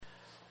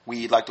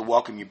We'd like to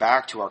welcome you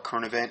back to our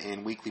current event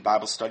and weekly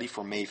Bible study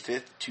for May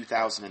 5th,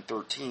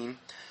 2013.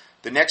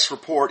 The next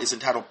report is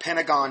entitled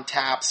Pentagon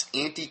Taps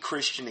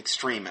Anti-Christian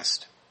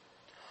Extremist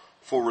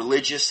for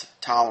Religious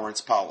Tolerance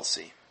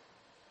Policy.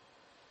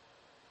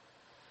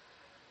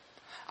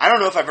 I don't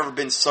know if I've ever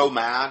been so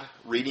mad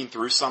reading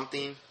through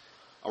something,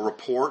 a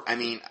report. I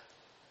mean,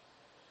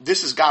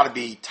 this has got to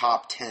be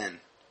top 10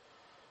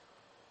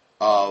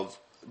 of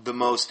the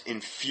most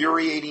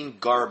infuriating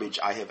garbage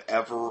I have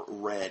ever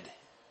read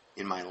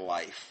in my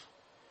life.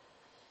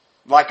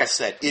 Like I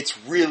said, it's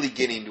really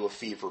getting to a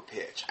fever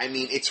pitch. I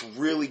mean, it's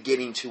really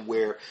getting to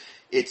where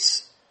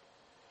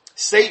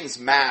Satan's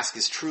mask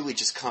is truly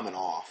just coming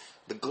off.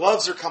 The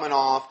gloves are coming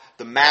off.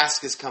 The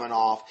mask is coming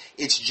off.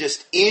 It's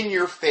just in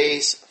your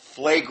face,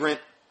 flagrant,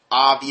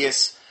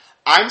 obvious.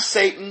 I'm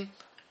Satan.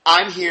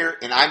 I'm here,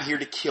 and I'm here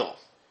to kill.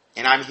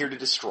 And I'm here to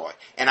destroy.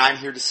 And I'm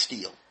here to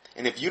steal.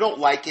 And if you don't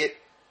like it,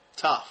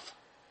 tough.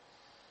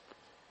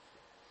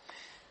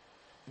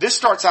 This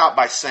starts out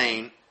by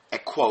saying, a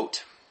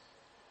quote,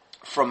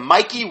 from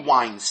Mikey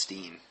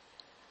Weinstein,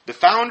 the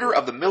founder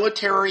of the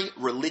Military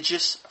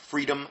Religious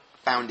Freedom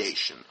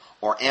Foundation,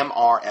 or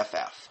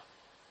MRFF.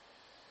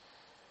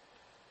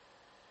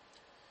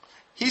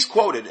 He's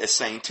quoted as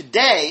saying,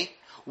 today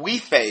we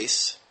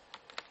face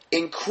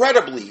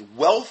incredibly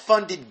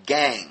well-funded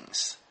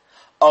gangs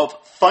of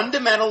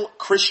fundamental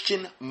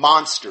Christian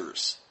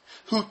monsters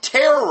who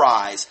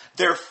terrorize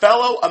their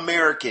fellow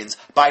Americans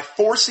by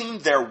forcing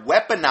their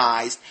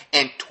weaponized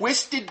and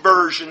twisted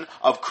version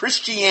of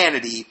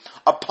Christianity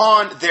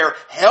upon their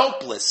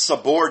helpless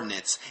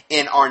subordinates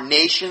in our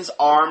nation's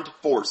armed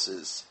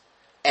forces.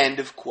 End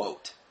of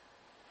quote.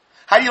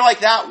 How do you like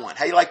that one?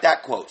 How do you like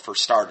that quote, for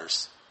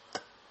starters?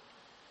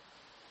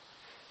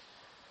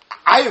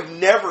 I have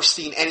never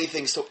seen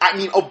anything so... I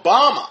mean,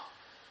 Obama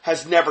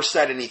has never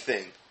said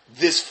anything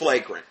this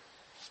flagrant.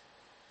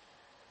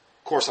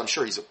 Of course, I'm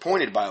sure he's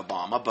appointed by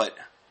Obama, but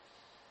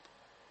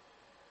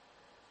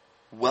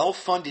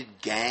well-funded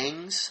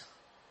gangs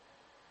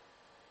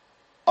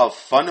of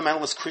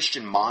fundamentalist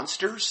Christian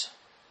monsters?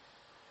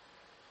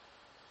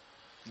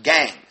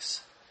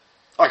 Gangs.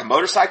 Like a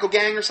motorcycle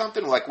gang or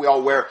something? Like we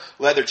all wear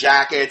leather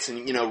jackets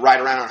and,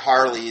 ride around on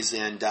Harleys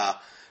and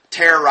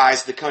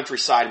terrorize the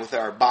countryside with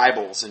our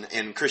Bibles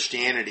and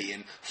Christianity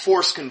and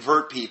force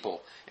convert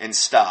people and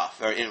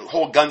stuff, and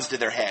hold guns to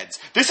their heads.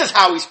 This is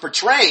how he's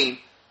portraying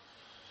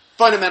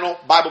fundamental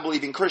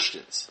Bible-believing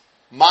Christians.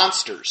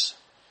 Monsters.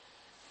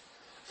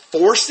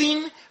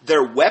 Forcing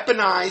their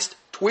weaponized,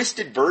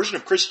 twisted version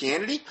of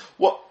Christianity?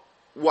 What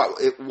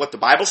the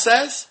Bible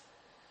says?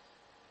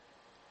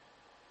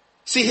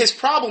 See, his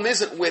problem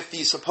isn't with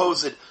these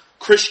supposed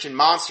Christian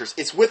monsters.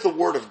 It's with the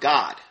Word of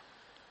God.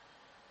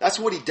 That's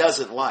what he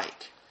doesn't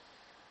like.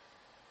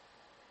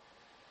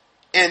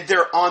 And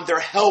they're on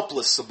their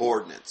helpless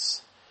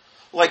subordinates.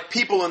 Like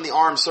people in the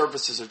armed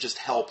services are just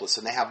helpless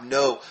and they have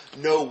no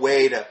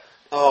way to,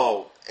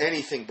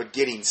 anything but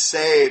getting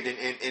saved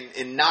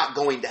and not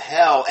going to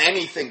hell.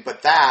 Anything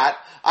but that.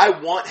 I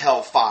want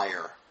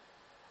hellfire.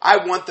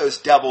 I want those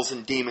devils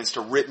and demons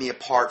to rip me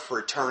apart for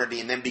eternity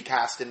and then be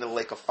cast into the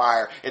lake of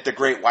fire at the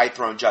great white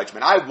throne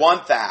judgment. I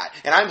want that.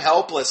 And I'm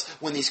helpless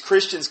when these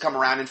Christians come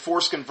around and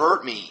force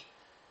convert me.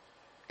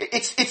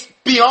 It's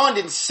beyond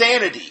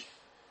insanity.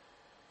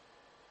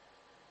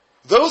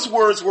 Those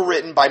words were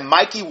written by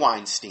Mikey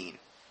Weinstein,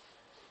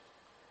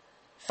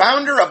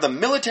 founder of the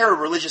Military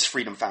Religious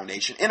Freedom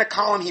Foundation, in a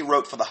column he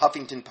wrote for the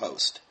Huffington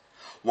Post.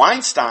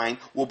 Weinstein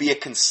will be a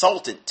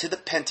consultant to the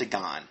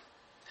Pentagon.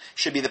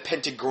 Should be the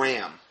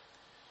Pentagram.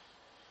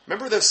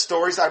 Remember those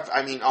stories?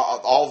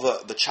 All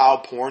the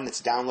child porn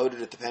that's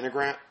downloaded at the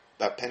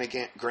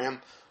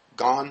Pentagram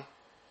gone?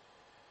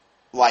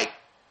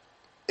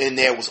 And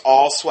it was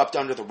all swept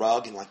under the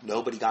rug and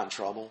nobody got in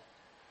trouble.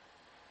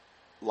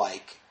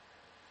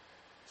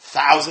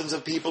 Thousands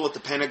of people at the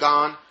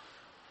Pentagon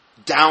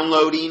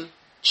downloading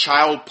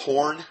child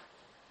porn.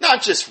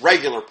 Not just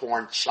regular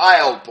porn,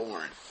 child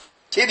porn.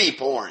 Titty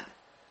porn.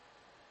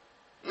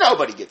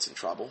 Nobody gets in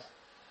trouble.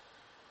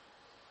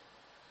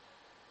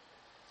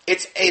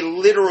 It's a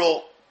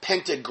literal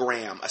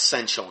pentagram,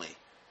 essentially.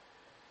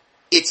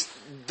 It's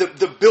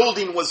the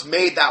building was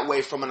made that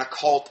way from an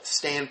occult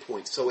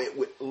standpoint, so it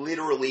would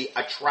literally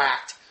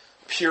attract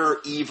pure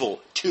evil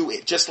to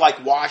it. Just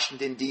like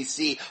Washington,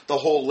 D.C., the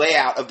whole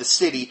layout of the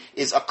city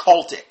is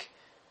occultic.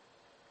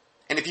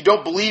 And if you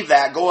don't believe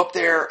that, go up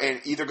there and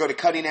either go to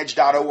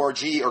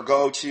cuttingedge.org or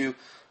go to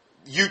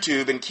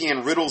YouTube and key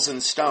in Riddles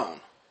in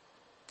Stone.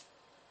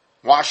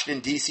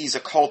 Washington, D.C.'s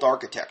occult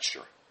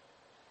architecture.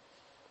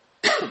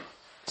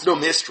 It's no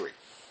mystery.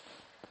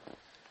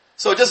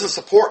 So it doesn't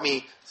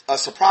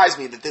surprise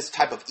me that this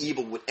type of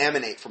evil would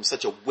emanate from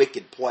such a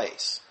wicked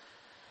place.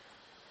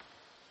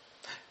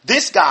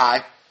 This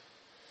guy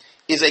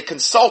is a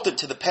consultant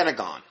to the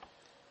Pentagon.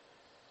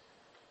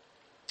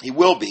 He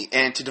will be.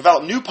 And to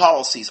develop new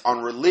policies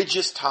on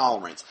religious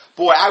tolerance.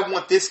 Boy, I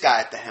want this guy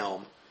at the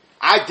helm.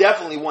 I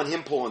definitely want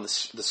him pulling the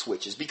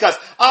switches. Because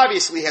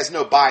obviously he has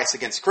no bias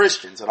against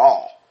Christians at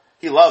all.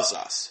 He loves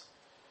us.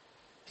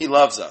 He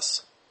loves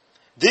us.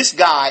 This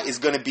guy is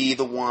going to be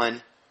the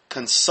one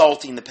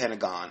consulting the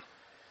Pentagon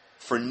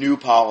for new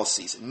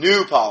policies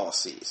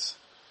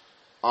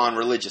on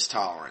religious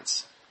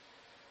tolerance.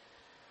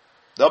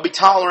 They'll be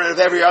tolerant of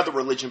every other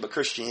religion but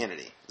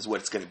Christianity, is what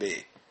it's going to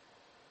be.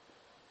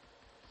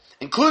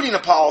 Including a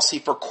policy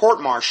for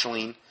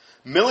court-martialing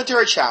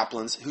military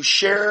chaplains who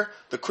share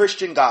the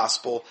Christian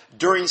gospel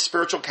during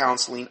spiritual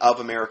counseling of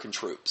American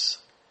troops.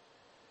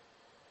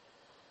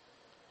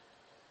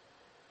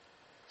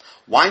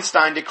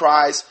 Weinstein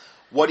decries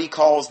what he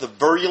calls the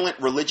virulent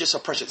religious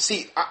oppression.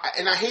 See,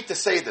 and I hate to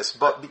say this,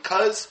 but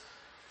because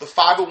the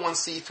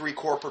 501c3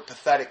 corporate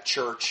pathetic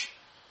church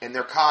and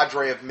their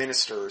cadre of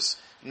ministers,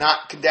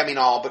 not condemning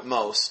all but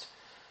most,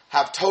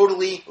 have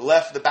totally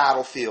left the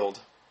battlefield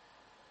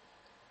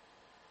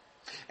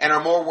and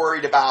are more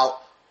worried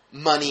about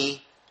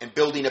money and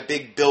building a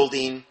big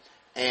building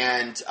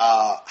and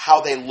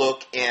how they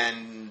look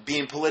and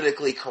being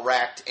politically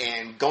correct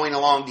and going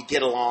along to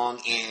get along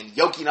and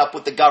yoking up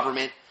with the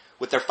government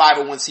with their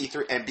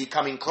 501c3 and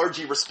becoming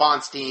clergy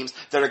response teams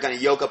that are going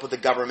to yoke up with the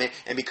government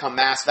and become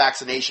mass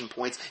vaccination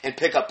points and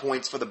pick up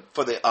points for the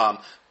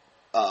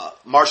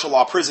martial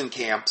law prison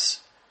camps.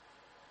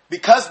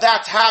 Because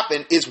that's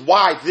happened is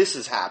why this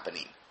is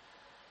happening.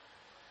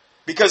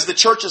 Because the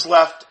church has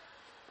left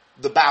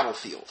the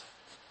battlefield.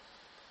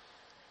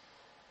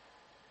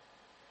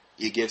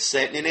 You give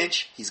Satan an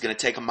inch, he's going to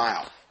take a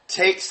mile.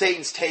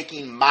 Satan's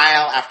taking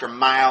mile after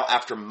mile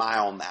after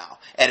mile now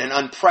at an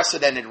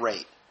unprecedented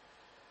rate.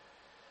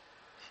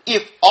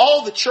 If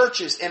all the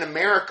churches in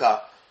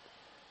America,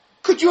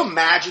 could you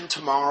imagine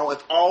tomorrow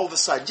if all of a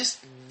sudden, just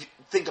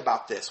think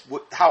about this,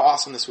 how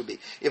awesome this would be.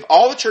 If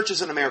all the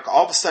churches in America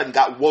all of a sudden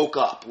got woke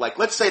up, like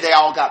let's say they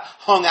all got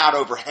hung out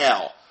over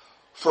hell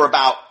for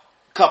about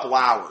a couple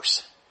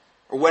hours,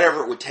 or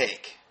whatever it would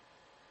take.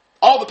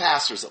 All the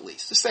pastors at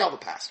least, just say all the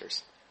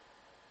pastors.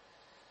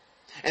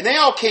 And they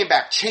all came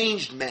back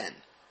changed men.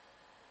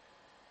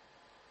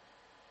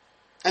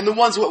 And the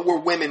ones that were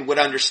women would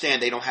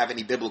understand they don't have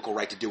any biblical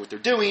right to do what they're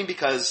doing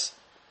because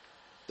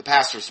the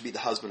pastor is to be the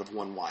husband of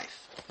one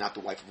wife, not the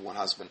wife of one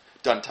husband.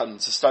 Done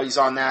tons of studies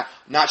on that.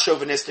 Not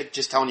chauvinistic,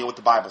 just telling you what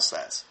the Bible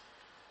says.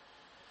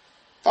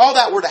 If all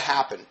that were to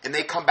happen and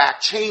they come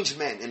back changed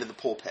men into the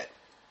pulpit.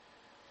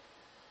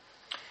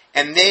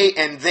 And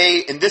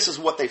this is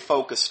what they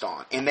focused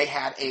on. And they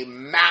had a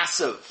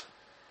massive,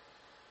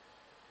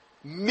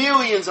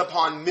 millions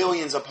upon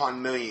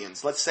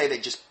millions. Let's say they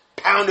just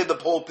pounded the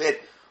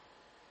pulpit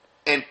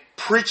and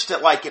preached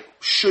it like it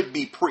should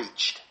be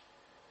preached.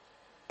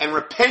 And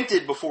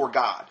repented before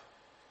God.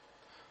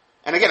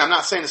 And again, I'm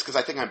not saying this because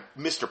I think I'm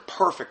Mr.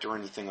 Perfect or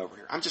anything over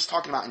here. I'm just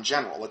talking about in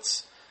general.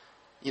 It's,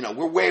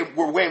 we're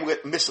way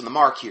missing the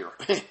mark here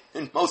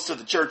in most of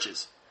the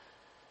churches.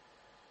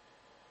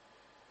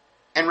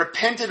 And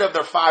repented of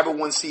their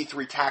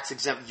 501c3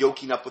 tax-exempt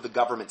yoking up with the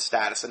government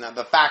status. And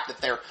the fact that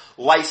they're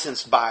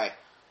licensed by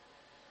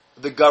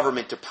the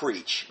government to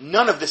preach.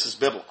 None of this is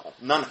biblical.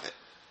 None of it.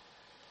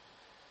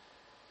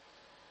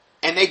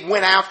 And they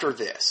went after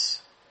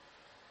this.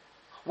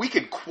 We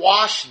could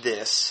quash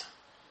this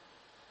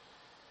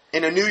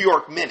in a New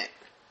York minute.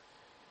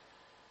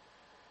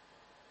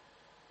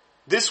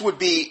 This would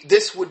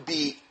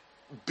be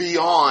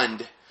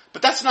beyond,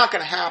 but that's not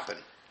going to happen.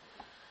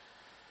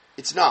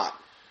 It's not.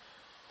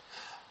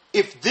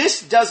 If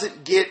this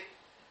doesn't get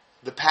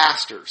the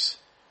pastors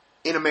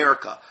in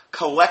America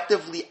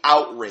collectively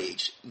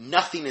outraged,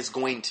 nothing is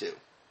going to.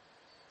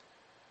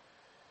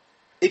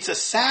 It's a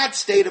sad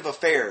state of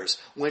affairs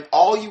when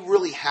all you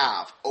really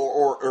have,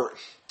 or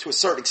to a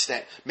certain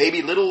extent,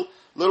 maybe little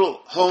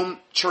home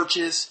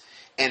churches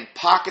and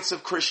pockets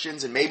of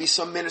Christians and maybe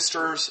some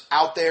ministers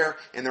out there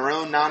in their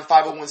own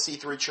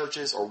non-501c3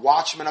 churches or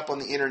watchmen up on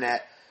the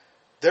internet,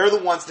 they're the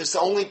ones, that's the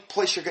only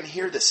place you're going to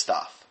hear this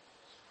stuff.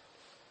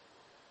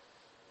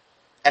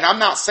 And I'm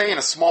not saying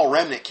a small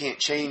remnant can't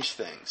change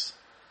things.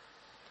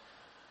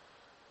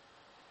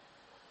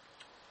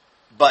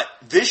 But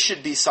this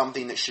should be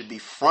something that should be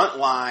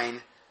frontline.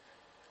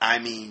 I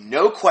mean,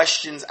 no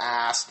questions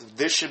asked.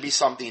 This should be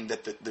something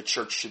that the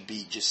church should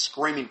be just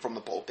screaming from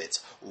the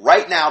pulpits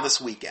right now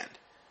this weekend.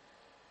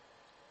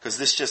 Because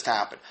this just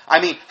happened. I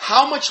mean,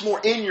 how much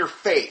more in your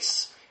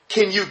face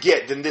can you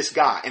get than this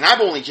guy? And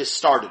I've only just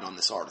started on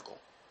this article.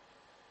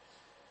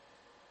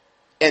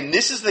 And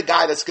this is the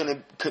guy that's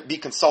going to be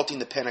consulting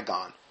the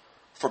Pentagon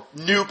for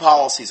new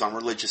policies on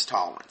religious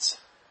tolerance.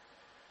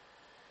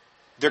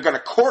 They're going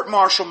to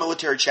court-martial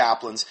military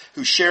chaplains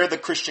who share the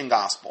Christian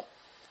gospel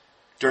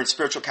during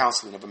spiritual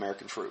counseling of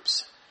American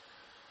troops.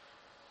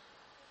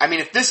 I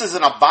mean, if this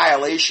isn't a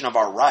violation of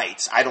our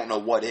rights, I don't know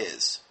what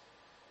is.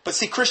 But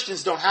see,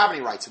 Christians don't have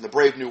any rights in the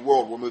brave new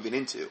world we're moving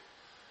into.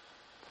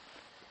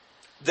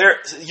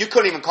 You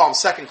couldn't even call them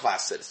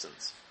second-class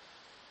citizens.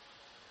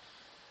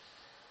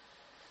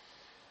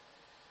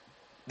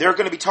 They're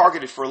going to be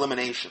targeted for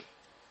elimination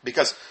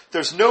because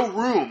there's no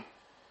room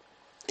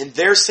in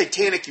their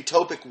satanic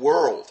utopic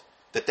world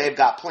that they've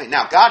got planned.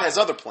 Now, God has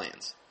other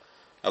plans,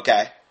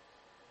 okay?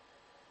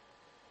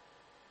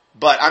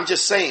 But I'm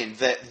just saying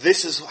that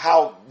this is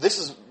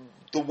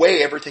the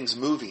way everything's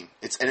moving.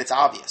 It's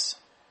obvious.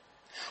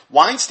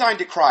 Weinstein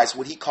decries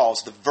what he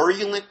calls the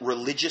virulent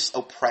religious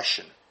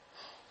oppression.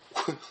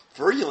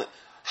 Virulent.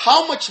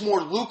 How much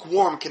more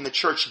lukewarm can the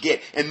church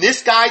get? And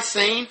this guy's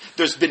saying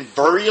there's been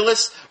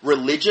virulent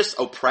religious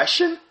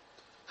oppression?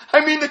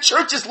 I mean, the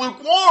church is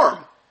lukewarm.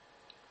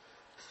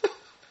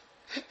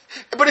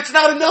 But it's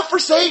not enough for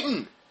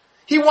Satan.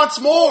 He wants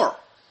more.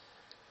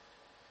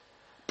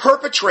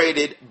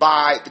 Perpetrated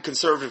by the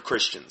conservative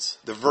Christians,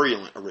 the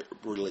virulent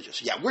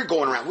religious. Yeah, we're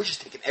going around, we're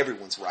just taking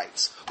everyone's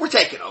rights. We're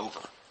taking over.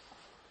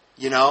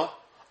 You know?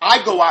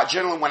 I go out,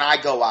 generally when I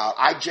go out,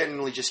 I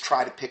generally just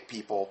try to pick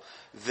people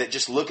that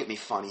just look at me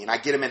funny, and I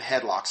get them in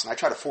headlocks, and I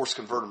try to force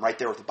convert them right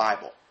there with the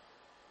Bible.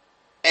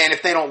 And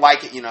if they don't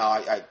like it,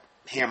 I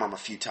hammer them a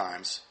few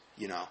times,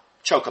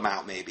 choke them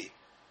out maybe.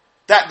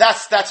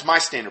 That's my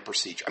standard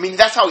procedure. I mean,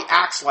 that's how he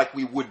acts like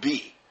we would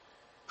be.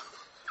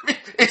 I mean,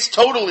 it's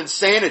total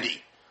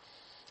insanity.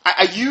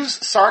 I use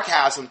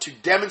sarcasm to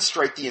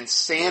demonstrate the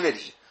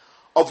insanity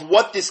of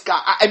what this guy...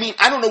 I mean,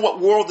 I don't know what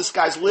world this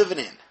guy's living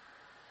in.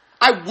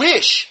 I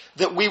wish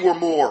that we were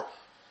more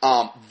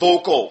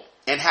vocal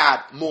and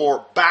had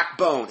more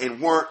backbone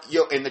and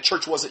and the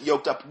church wasn't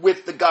yoked up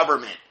with the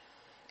government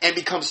and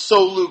become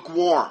so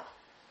lukewarm.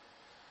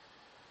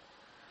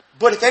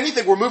 But if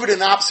anything, we're moving in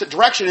the opposite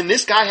direction, and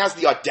this guy has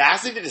the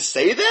audacity to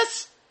say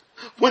this?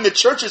 When the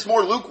church is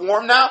more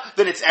lukewarm now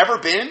than it's ever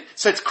been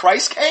since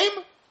Christ came?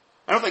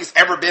 I don't think it's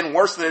ever been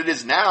worse than it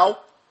is now.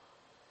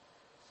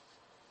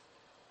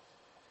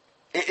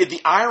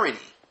 The irony,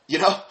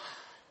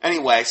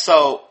 Anyway,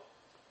 so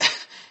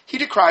he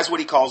decries what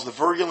he calls the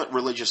virulent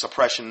religious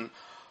oppression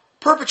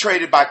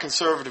perpetrated by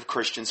conservative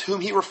Christians,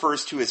 whom he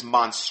refers to as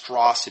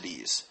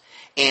monstrosities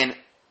and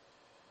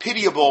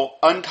pitiable,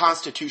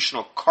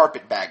 unconstitutional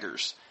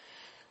carpetbaggers,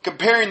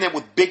 comparing them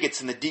with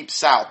bigots in the Deep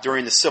South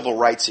during the Civil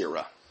Rights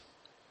era.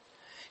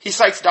 He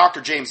cites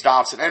Dr. James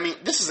Dobson. I mean,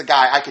 this is a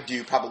guy I could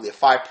do probably a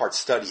 5-part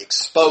study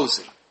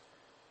exposing,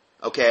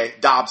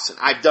 Dobson.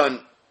 I've done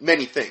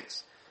many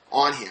things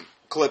on him,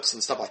 clips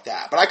and stuff like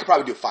that, but I could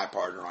probably do a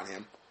 5-parter on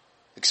him,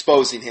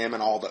 exposing him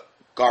and all the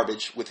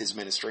garbage with his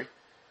ministry.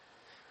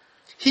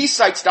 He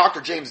cites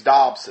Dr. James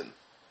Dobson,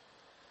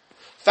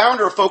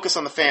 founder of Focus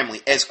on the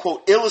Family, as,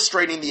 quote,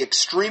 illustrating the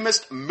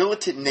extremist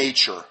militant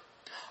nature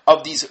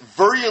of these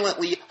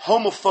virulently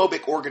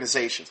homophobic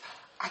organizations.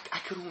 I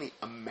could only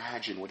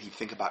imagine what he'd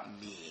think about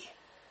me.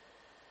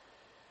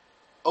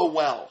 Oh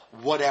well,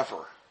 whatever.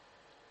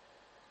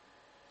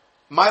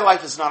 My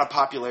life is not a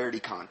popularity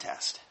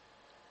contest.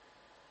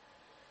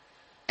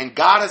 And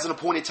God has an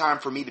appointed time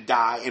for me to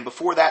die, and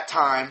before that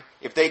time,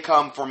 if they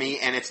come for me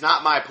and it's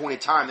not my appointed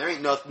time, there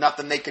ain't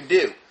nothing they can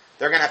do.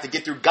 They're going to have to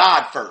get through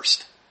God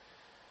first.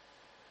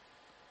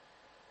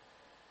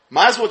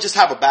 Might as well just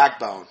have a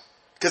backbone,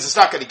 because it's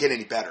not going to get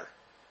any better.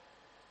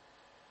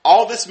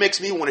 All this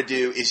makes me want to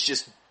do is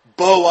just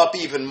bow up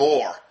even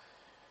more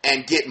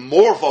and get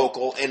more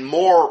vocal and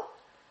more...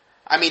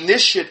 I mean,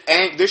 this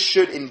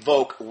should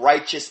invoke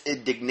righteous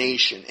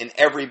indignation in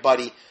every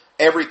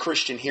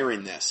Christian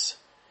hearing this.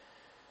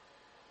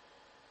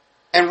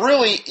 And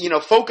really,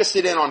 focus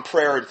it in on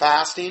prayer and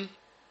fasting.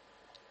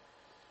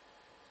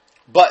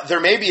 But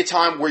there may be a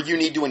time where you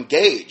need to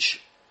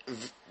engage,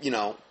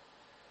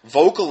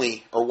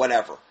 vocally or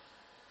whatever.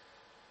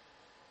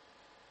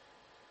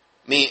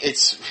 I mean,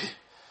 it's...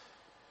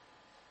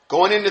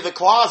 Going into the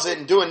closet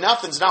and doing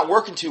nothing's not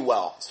working too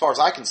well, as far as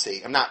I can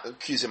see. I'm not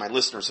accusing my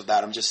listeners of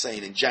that. I'm just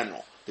saying in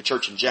general, the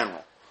church in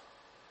general.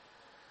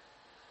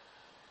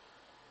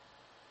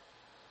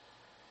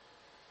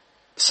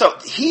 So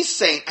he's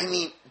saying,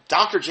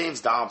 Dr.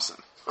 James Dobson,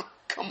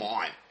 come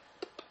on.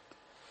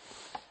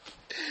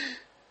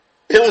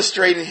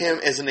 Illustrating him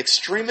as an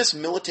extremist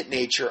militant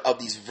nature of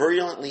these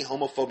virulently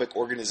homophobic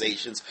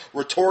organizations,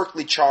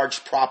 rhetorically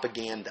charged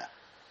propaganda.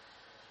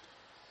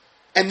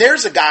 And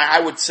there's a guy I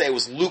would say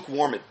was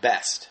lukewarm at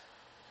best.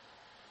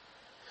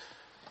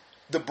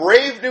 The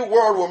brave new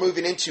world we're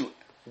moving into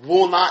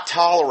will not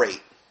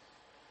tolerate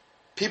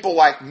people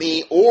like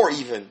me or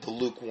even the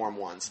lukewarm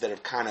ones that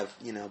have kind of,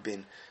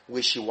 been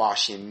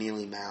wishy-washy and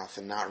mealy-mouthed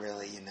and not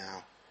really,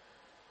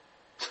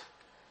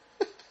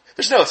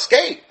 There's no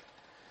escape.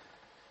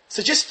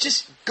 So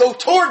just go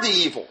toward the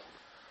evil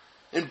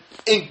and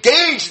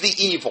engage the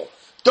evil.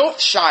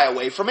 Don't shy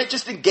away from it.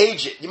 Just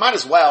engage it. You might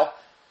as well.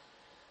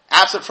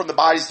 Absent from the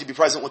bodies to be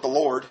present with the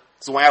Lord.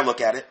 That's the way I look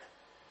at it.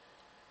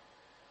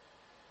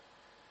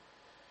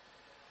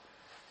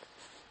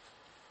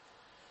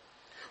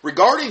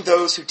 Regarding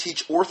those who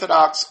teach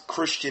Orthodox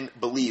Christian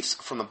beliefs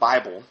from the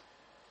Bible,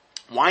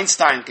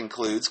 Weinstein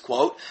concludes,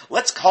 quote,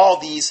 let's call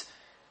these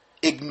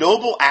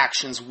ignoble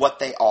actions what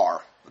they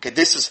are. Okay,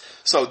 this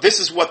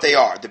is what they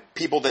are. The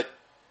people that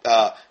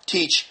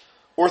teach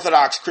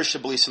Orthodox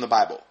Christian beliefs in the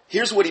Bible.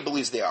 Here's what he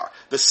believes they are.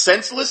 The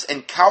senseless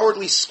and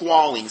cowardly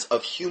squallings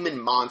of human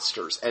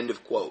monsters. End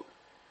of quote.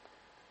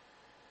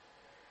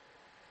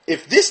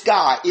 If this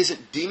guy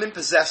isn't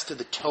demon-possessed to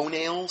the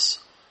toenails,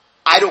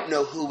 I don't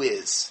know who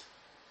is.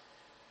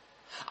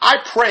 I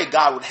pray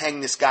God would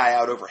hang this guy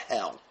out over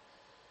hell.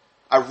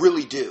 I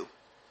really do.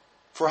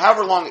 for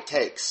however long it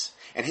takes,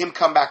 and him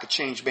come back a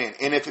changed man.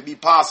 And if it be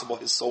possible,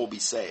 his soul be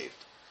saved.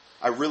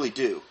 I really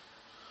do.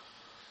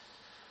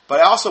 But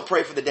I also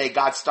pray for the day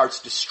God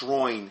starts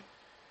destroying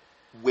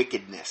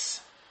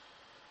wickedness.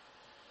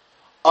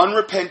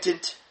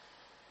 Unrepentant,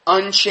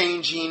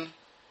 unchanging,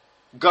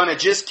 gonna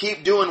just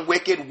keep doing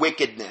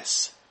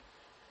wickedness.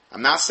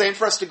 I'm not saying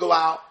for us to go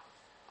out.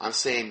 I'm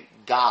saying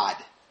God.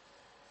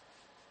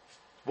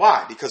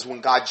 Why? Because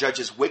when God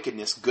judges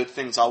wickedness, good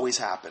things always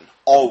happen.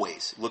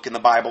 Always. Look in the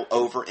Bible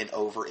over and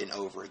over and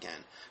over again.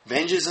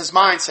 Vengeance is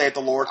mine, saith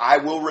the Lord, I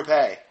will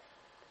repay.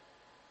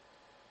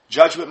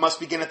 Judgment must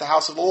begin at the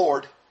house of the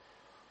Lord.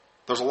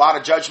 There's a lot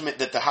of judgment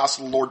that the house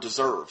of the Lord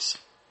deserves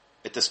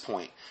at this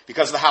point.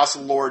 Because the house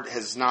of the Lord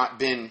has not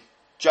been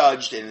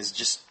judged and is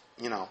just,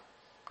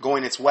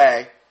 going its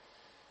way,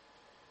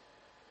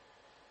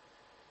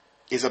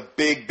 is a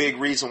big, big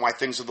reason why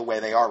things are the way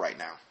they are right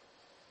now.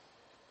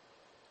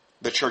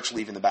 The church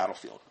leaving the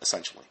battlefield,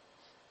 essentially.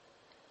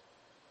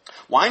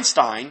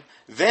 Weinstein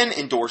then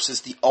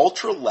endorses the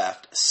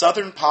ultra-left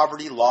Southern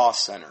Poverty Law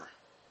Center.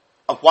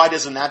 Why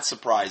doesn't that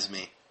surprise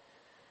me?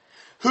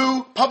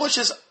 Who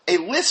publishes a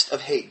list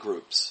of hate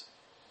groups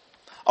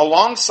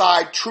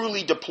alongside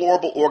truly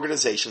deplorable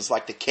organizations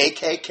like the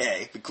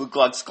KKK, the Ku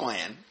Klux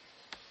Klan,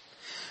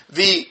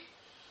 the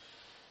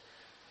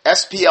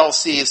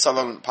SPLC,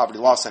 Southern Poverty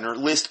Law Center,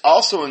 list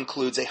also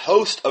includes a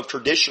host of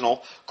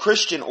traditional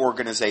Christian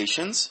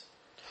organizations.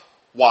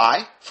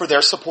 Why? For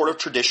their support of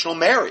traditional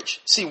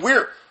marriage. See,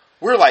 we're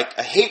like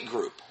a hate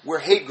group. We're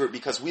a hate group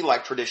because we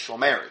like traditional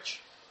marriage.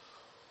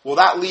 Well,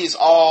 that leaves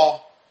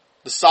all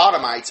the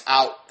sodomites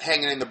out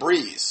hanging in the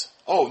breeze.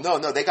 Oh, no,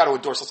 they got to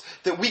endorse us.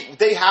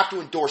 They have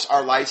to endorse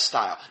our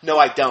lifestyle. No,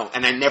 I don't,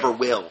 and I never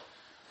will.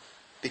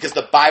 Because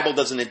the Bible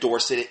doesn't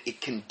endorse it,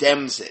 it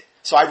condemns it.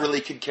 So I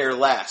really could care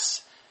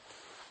less.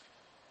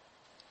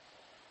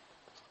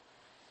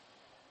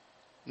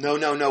 No,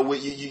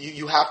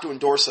 you have to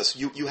endorse us.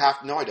 You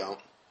have, no, I don't.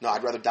 No,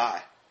 I'd rather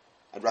die.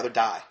 I'd rather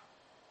die.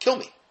 Kill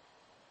me.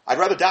 I'd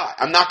rather die.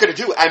 I'm not going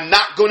to do it. I'm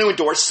not going to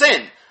endorse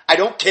sin. I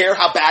don't care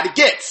how bad it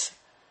gets.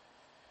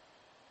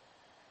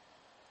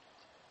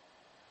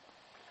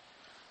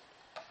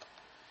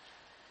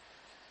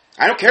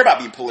 I don't care about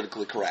being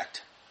politically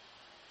correct.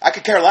 I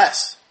could care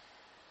less.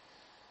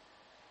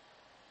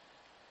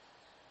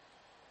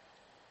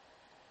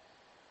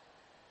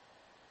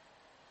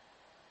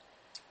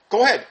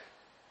 Go ahead.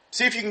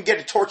 See if you can get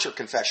a torture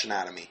confession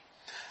out of me.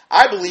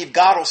 I believe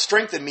God will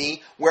strengthen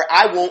me where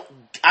I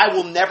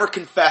will never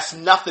confess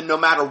nothing no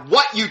matter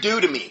what you do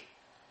to me.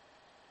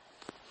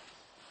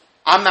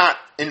 I'm not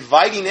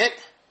inviting it.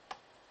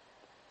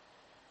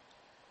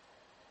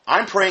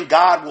 I'm praying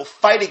God will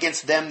fight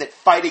against them that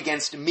fight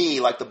against me,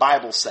 like the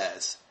Bible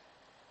says.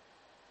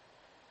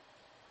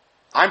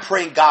 I'm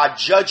praying God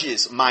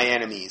judges my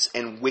enemies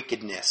and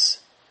wickedness.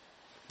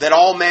 That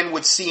all men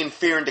would see and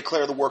fear and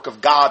declare the work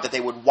of God, that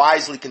they would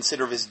wisely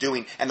consider of his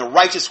doing, and the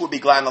righteous would be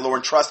glad in the Lord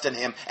and trust in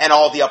him, and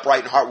all the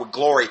upright in heart would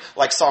glory,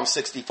 like Psalm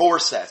 64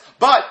 says.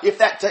 But if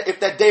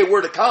that day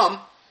were to come,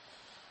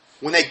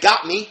 when they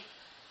got me,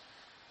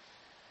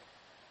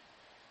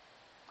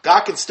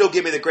 God can still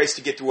give me the grace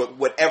to get through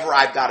whatever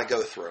I've got to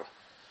go through.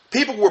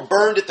 People were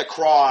burned at the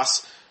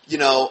cross,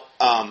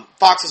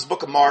 Fox's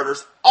Book of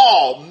Martyrs,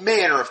 all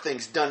manner of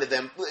things done to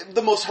them.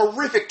 The most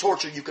horrific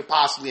torture you could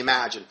possibly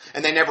imagine.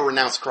 And they never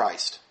renounced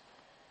Christ.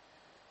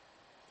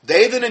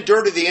 They that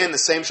endure to the end, the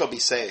same shall be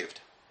saved.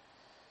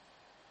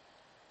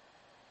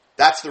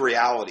 That's the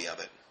reality of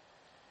it.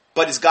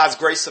 But is God's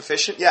grace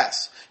sufficient?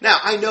 Yes. Now,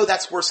 I know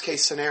that's worst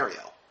case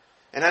scenario.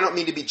 And I don't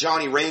mean to be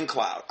Johnny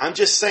Raincloud. I'm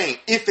just saying,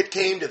 if it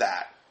came to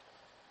that,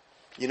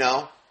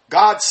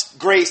 God's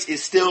grace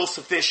is still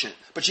sufficient.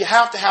 But you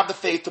have to have the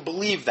faith to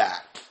believe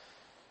that.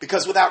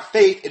 Because without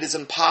faith, it is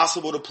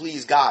impossible to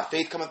please God.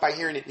 Faith cometh by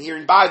hearing, and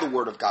hearing by the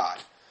word of God.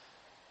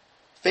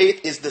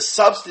 Faith is the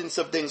substance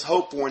of things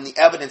hoped for and the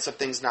evidence of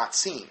things not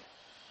seen.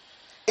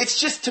 It's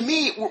just, to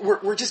me,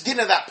 we're just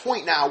getting to that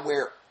point now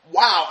where,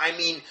 wow,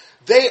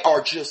 they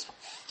are just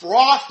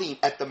frothing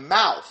at the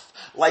mouth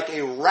like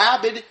a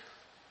rabid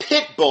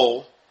pit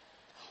bull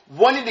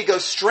wanting to go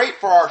straight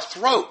for our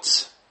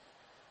throats.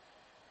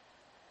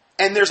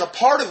 And there's a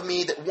part of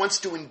me that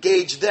wants to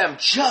engage them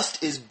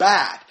just as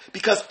bad.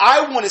 Because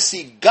I want to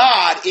see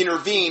God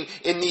intervene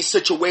in these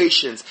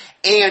situations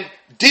and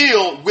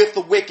deal with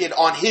the wicked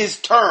on his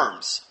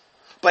terms.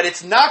 But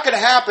it's not going to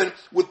happen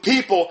with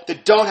people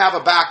that don't have a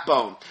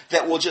backbone,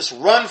 that will just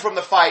run from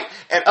the fight.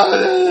 And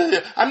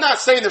I'm not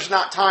saying there's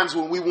not times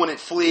when we wouldn't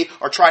flee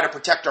or try to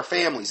protect our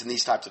families and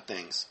these types of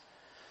things.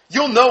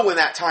 You'll know when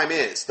that time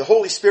is. The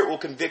Holy Spirit will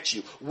convict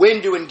you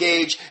when to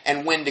engage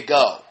and when to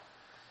go.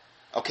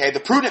 Okay, the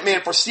prudent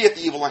man foreseeth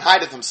the evil and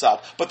hideth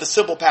himself, but the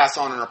simple pass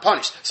on and are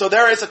punished. So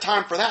there is a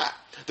time for that.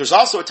 There's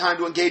also a time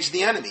to engage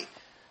the enemy.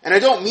 And I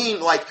don't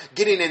mean like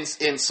getting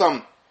in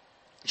some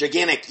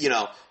gigantic,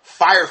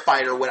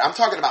 firefight or what. I'm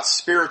talking about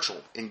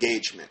spiritual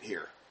engagement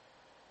here.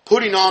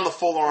 Putting on the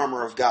full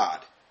armor of God.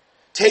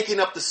 Taking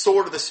up the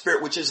sword of the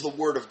Spirit, which is the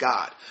Word of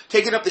God.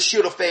 Taking up the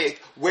shield of faith,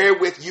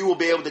 wherewith you will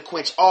be able to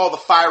quench all the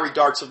fiery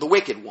darts of the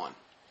wicked one.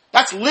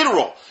 That's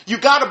literal. You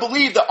got to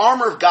believe the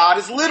armor of God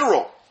is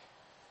literal.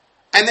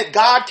 And that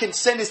God can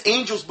send His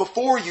angels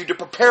before you to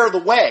prepare the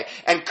way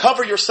and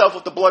cover yourself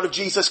with the blood of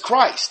Jesus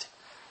Christ.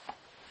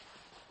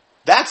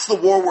 That's the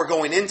war we're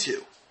going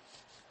into.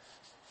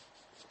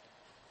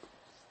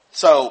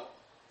 So,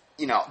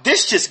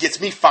 this just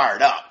gets me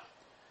fired up.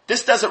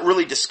 This doesn't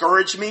really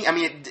discourage me. I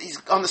mean,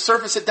 on the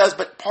surface it does,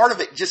 but part of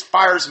it just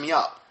fires me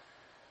up.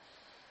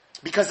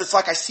 Because it's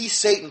like I see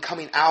Satan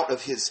coming out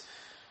of his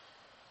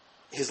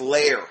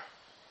lair.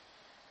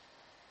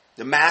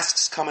 The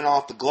mask's coming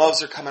off, the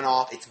gloves are coming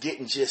off. It's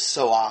getting just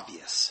so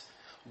obvious.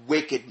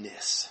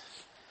 Wickedness.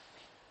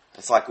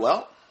 It's like,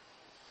 well,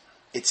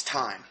 it's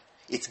time.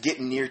 It's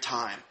getting near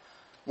time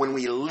when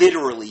we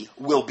literally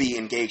will be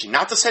engaging.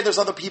 Not to say there's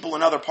other people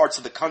in other parts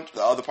of the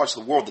country, other parts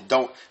of the world that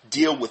don't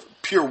deal with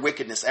pure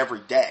wickedness every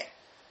day.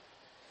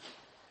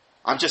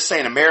 I'm just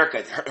saying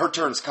America, her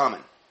turn's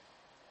coming.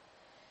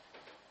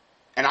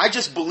 And I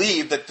just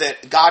believe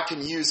that God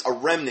can use a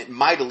remnant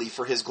mightily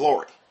for His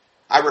glory.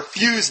 I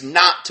refuse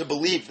not to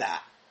believe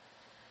that.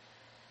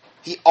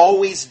 He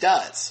always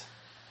does.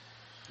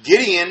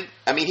 Gideon,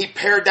 he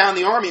pared down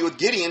the army with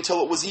Gideon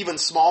until it was even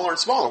smaller and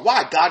smaller.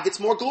 Why? God gets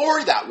more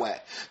glory that way.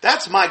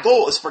 That's my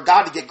goal, is for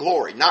God to get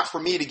glory, not for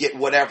me to get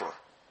whatever.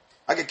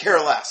 I could care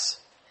less.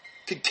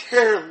 Could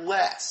care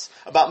less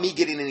about me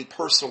getting any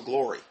personal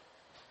glory.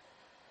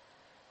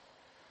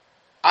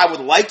 I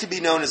would like to be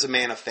known as a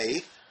man of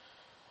faith,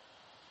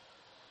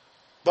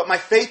 but my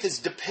faith is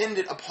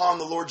dependent upon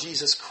the Lord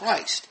Jesus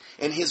Christ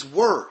and His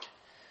Word.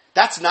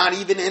 That's not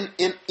even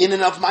in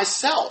and of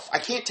myself. I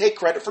can't take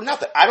credit for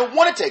nothing. I don't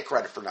want to take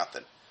credit for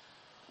nothing.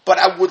 But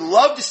I would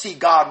love to see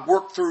God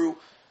work through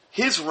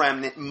His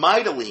remnant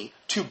mightily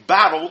to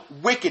battle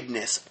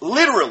wickedness,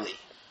 literally.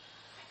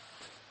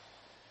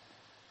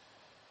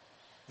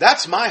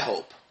 That's my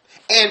hope.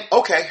 And,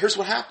 okay, here's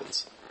what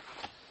happens.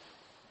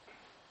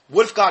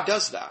 What if God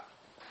does that?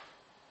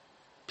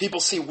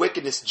 People see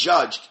wickedness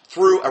judged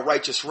through a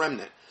righteous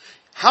remnant.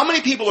 How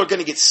many people are going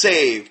to get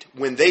saved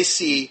when they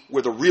see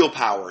where the real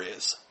power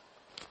is?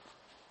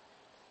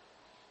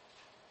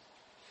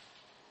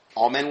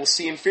 All men will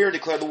see and fear and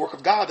declare the work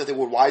of God, that they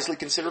would wisely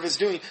consider of His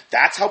doing.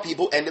 That's how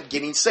people end up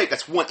getting saved.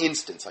 That's one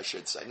instance, I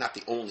should say. Not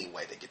the only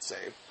way they get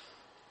saved.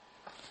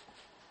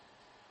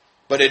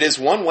 But it is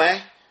one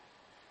way.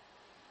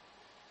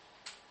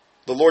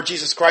 The Lord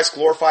Jesus Christ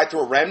glorified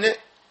through a remnant.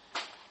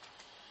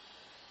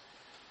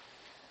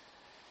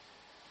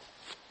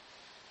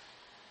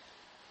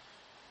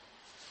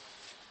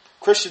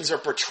 Christians are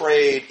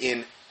portrayed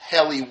in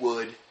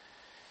Hollywood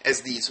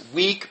as these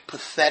weak,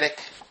 pathetic.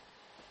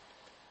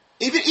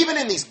 Even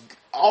in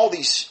all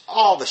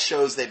the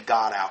shows they've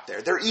got out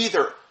there, they're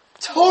either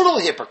total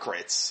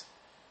hypocrites,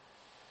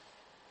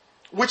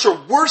 which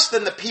are worse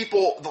than the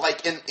people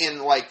like in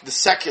like the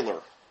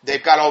secular.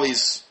 They've got all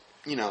these,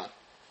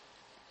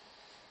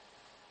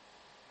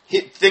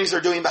 things they're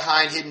doing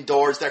behind hidden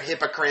doors. They're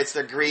hypocrites.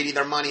 They're greedy.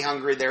 They're money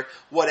hungry. They're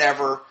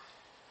whatever.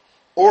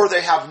 Or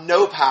they have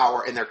no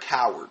power and they're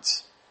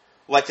cowards.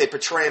 Like they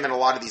portray them in a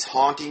lot of these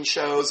haunting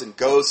shows and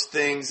ghost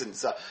things and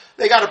stuff.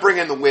 They got to bring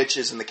in the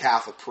witches and the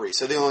Catholic priests.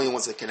 They're the only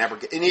ones that can ever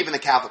get, and even the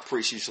Catholic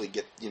priests usually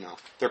get,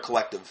 their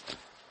collective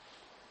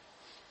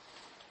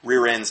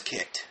rear ends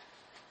kicked.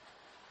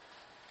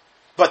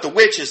 But the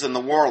witches and the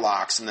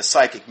warlocks and the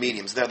psychic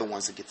mediums, they're the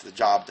ones that get the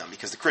job done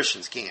because the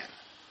Christians can.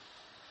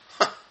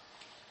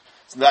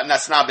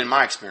 That's not been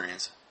my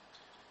experience.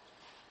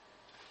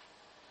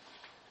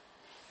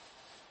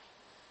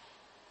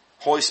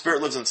 Holy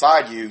Spirit lives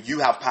inside you, you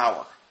have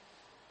power.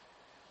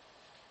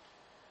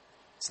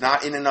 It's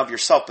not in and of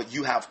yourself, but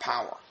you have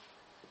power.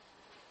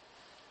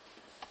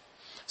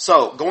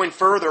 So, going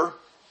further,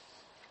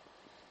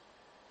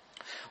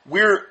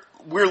 we're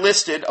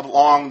listed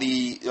along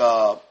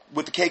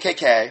with the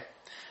KKK.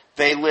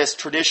 They list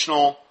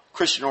traditional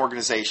Christian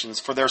organizations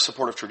for their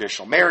support of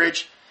traditional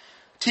marriage,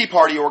 Tea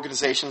Party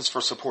organizations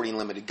for supporting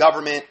limited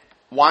government.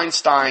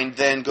 Weinstein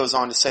then goes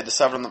on to say the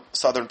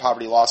Southern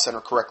Poverty Law Center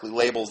correctly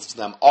labels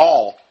them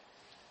all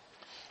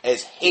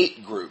as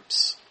hate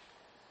groups.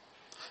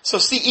 So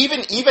see,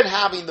 even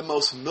having the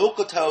most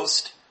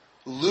milquetoast,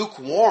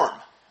 lukewarm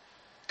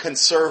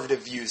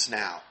conservative views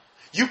now,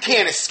 you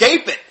can't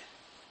escape it.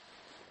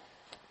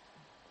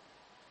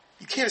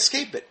 You can't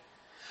escape it.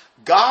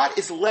 God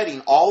is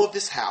letting all of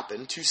this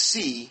happen to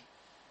see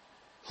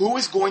who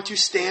is going to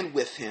stand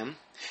with Him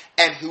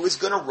and who is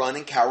going to run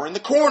and cower in the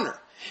corner.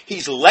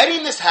 He's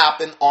letting this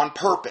happen on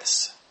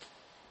purpose.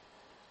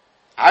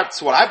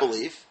 That's what I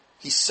believe.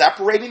 He's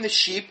separating the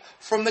sheep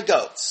from the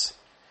goats.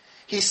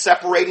 He's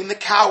separating the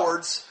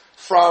cowards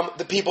from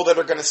the people that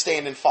are going to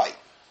stand and fight.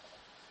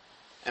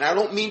 And I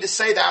don't mean to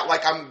say that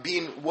like I'm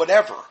being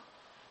whatever.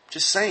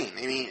 Just saying.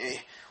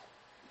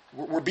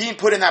 We're being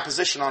put in that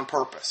position on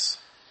purpose.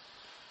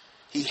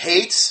 He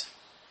hates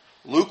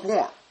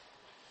lukewarm.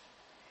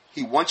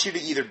 He wants you to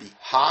either be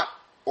hot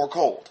or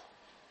cold.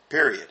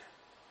 Period.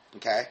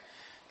 Okay?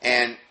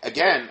 And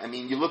again, I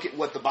mean, you look at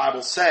what the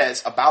Bible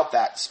says about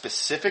that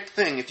specific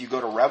thing. If you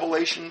go to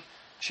Revelation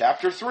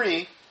chapter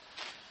 3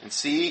 and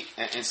see,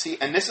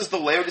 and this is the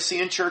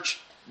Laodicean church,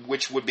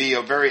 which would be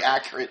a very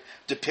accurate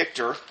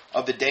depictor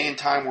of the day and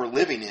time we're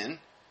living in.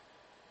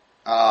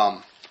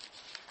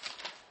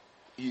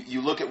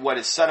 You look at what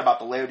is said about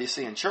the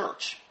Laodicean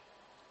church.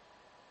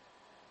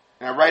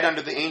 Now, right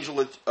under the angel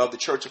of the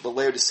church of the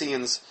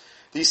Laodiceans,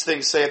 these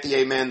things saith the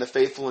Amen, the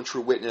faithful and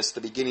true witness,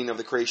 the beginning of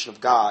the creation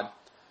of God.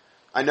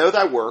 I know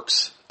thy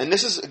works, and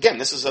this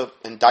is an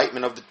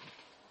indictment of the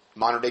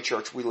modern day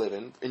church we live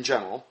in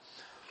general.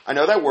 I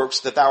know thy works,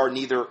 that thou art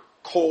neither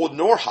cold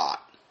nor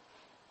hot.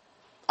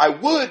 I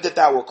would that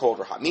thou were cold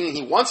or hot, meaning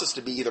he wants us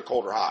to be either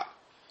cold or hot.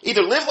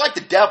 Either live like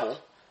the devil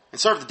and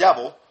serve the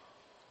devil,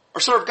 or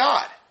serve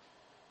God.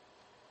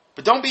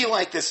 But don't be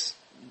like this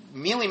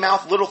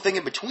mealy-mouthed little thing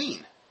in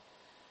between.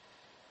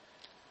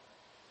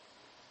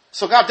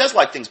 So God does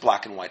like things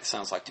black and white, it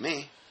sounds like to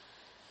me.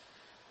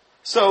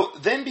 So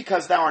then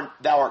because thou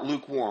art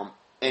lukewarm,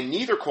 and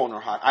neither cold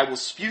nor hot, I will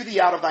spew thee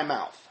out of thy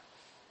mouth.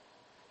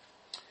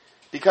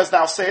 Because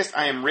thou sayest,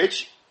 I am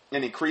rich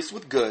and increased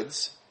with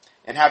goods,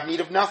 and have need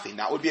of nothing.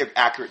 That would be an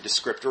accurate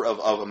descriptor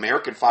of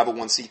American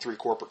 501c3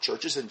 corporate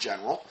churches in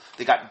general.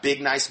 They got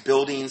big, nice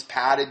buildings,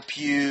 padded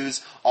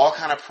pews, all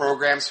kind of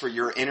programs for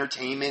your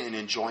entertainment and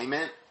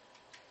enjoyment.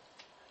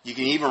 You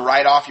can even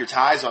write off your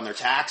tithes on their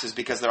taxes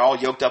because they're all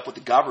yoked up with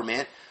the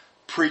government.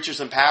 Preachers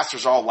and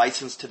pastors are all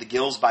licensed to the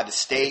gills by the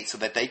state so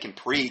that they can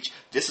preach.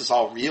 This is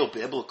all real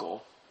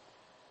biblical.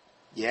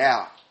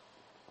 Yeah.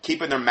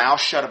 Keeping their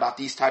mouth shut about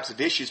these types of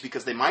issues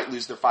because they might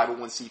lose their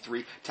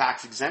 501c3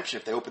 tax exemption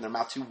if they open their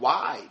mouth too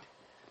wide.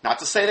 Not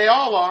to say they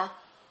all are,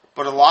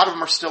 but a lot of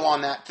them are still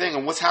on that thing.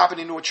 And what's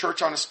happening to a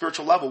church on a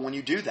spiritual level when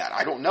you do that?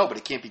 I don't know, but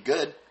it can't be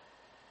good.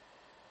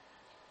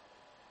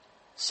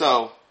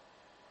 So,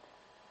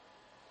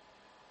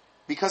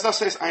 because thou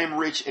sayest, I am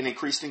rich and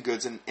increased in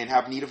goods and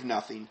have need of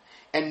nothing,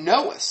 and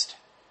knowest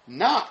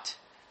not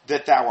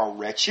that thou art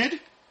wretched.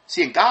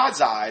 See, in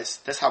God's eyes,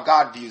 that's how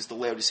God views the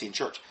Laodicean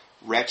church.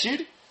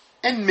 Wretched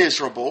and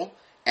miserable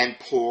and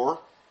poor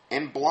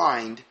and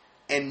blind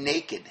and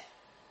naked.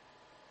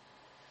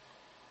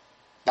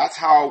 That's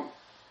how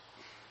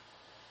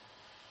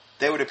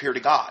they would appear to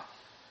God.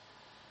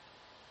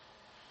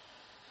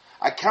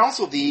 I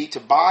counsel thee to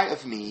buy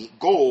of me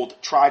gold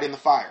tried in the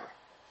fire,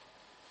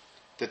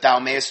 that thou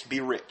mayest be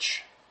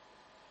rich.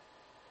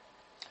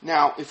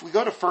 Now, if we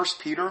go to 1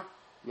 Peter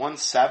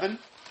 1:7,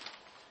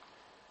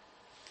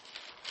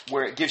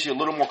 where it gives you a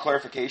little more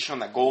clarification on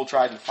that gold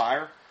tried in the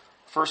fire,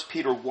 1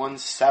 Peter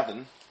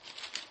 1:7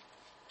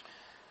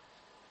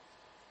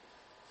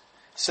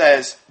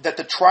 says that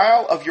the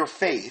trial of your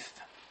faith,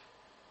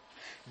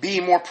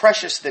 being more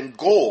precious than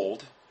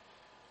gold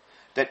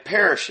that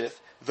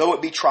perisheth, though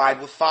it be tried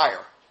with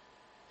fire.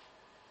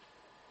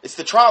 It's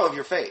the trial of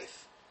your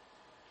faith.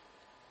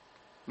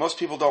 Most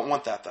people don't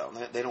want that, though.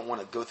 They don't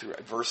want to go through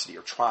adversity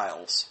or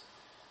trials.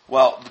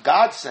 Well,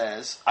 God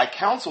says, I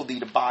counsel thee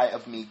to buy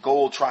of me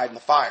gold tried in the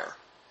fire,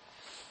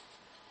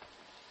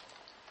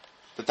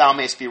 that thou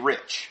mayest be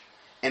rich,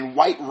 and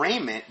white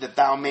raiment, that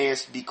thou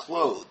mayest be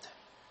clothed.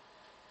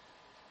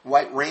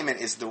 White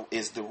raiment is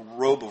the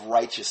robe of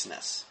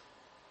righteousness,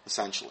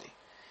 essentially.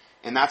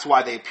 And that's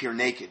why they appear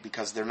naked,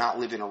 because they're not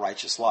living a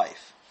righteous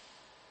life.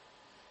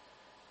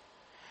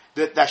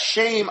 That the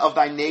shame of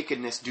thy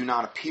nakedness do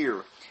not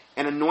appear,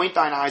 and anoint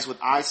thine eyes with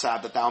eye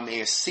salve that thou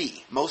mayest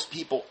see. Most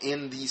people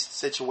in these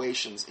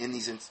situations, in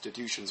these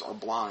institutions, are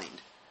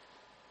blind.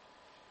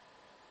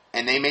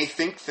 And they may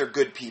think they're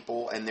good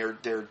people, and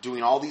they're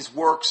doing all these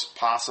works,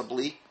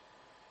 possibly,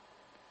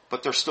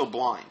 but they're still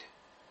blind.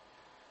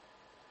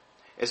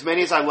 As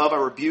many as I love, I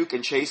rebuke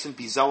and chasten.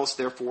 Be zealous,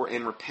 therefore,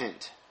 and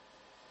repent.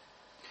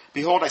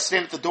 Behold, I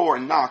stand at the door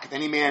and knock. If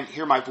any man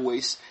hear my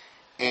voice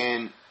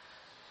and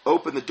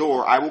open the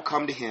door, I will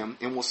come to him,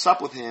 and will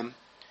sup with him,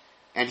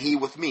 and he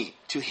with me.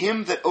 To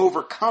him that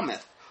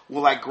overcometh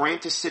will I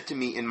grant to sit to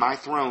me in my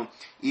throne,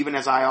 even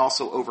as I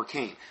also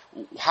overcame.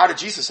 How did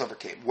Jesus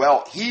overcome?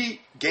 Well, he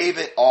gave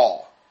it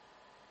all.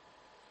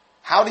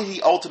 How did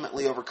he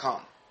ultimately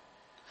overcome?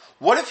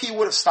 What if he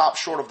would have stopped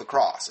short of the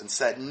cross and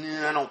said,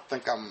 "No, I don't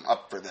think I'm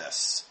up for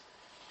this"?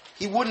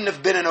 He wouldn't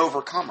have been an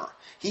overcomer.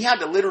 He had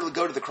to literally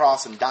go to the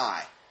cross and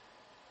die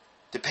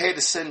to pay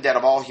the sin debt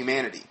of all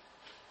humanity.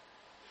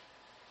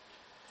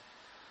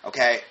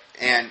 Okay?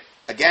 And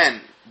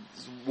again,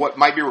 what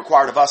might be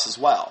required of us as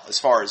well, as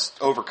far as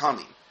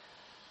overcoming.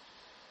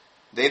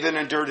 They that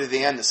endure to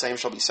the end, the same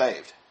shall be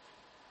saved.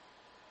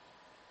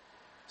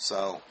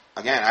 So,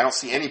 again, I don't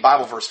see any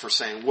Bible verse for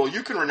saying, well,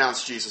 you can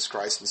renounce Jesus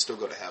Christ and still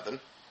go to heaven.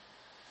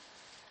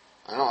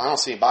 I don't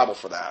see a Bible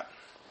for that.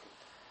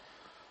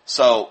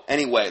 So,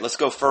 anyway, let's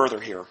go further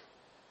here.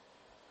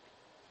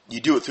 You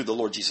do it through the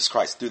Lord Jesus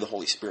Christ, through the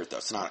Holy Spirit, though.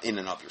 It's not in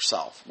and of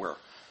yourself where,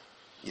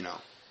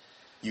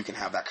 you can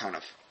have that kind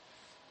of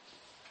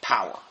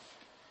power.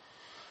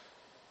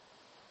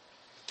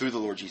 Through the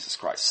Lord Jesus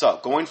Christ. So,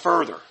 going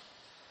further,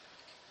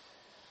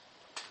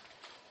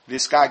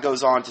 this guy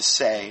goes on to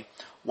say,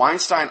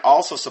 Weinstein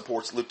also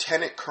supports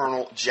Lieutenant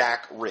Colonel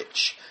Jack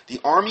Rich, the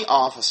Army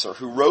officer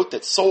who wrote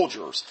that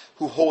soldiers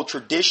who hold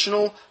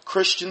traditional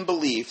Christian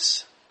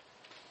beliefs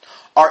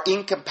are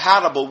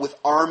incompatible with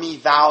Army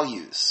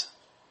values.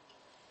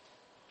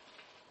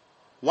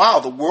 Wow,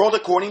 the world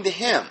according to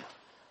him.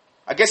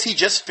 I guess he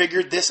just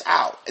figured this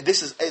out.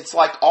 It's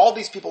like all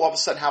these people all of a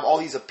sudden have all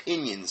these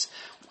opinions,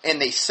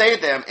 and they say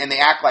them and they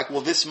act like,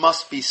 well, this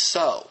must be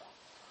so.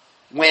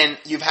 When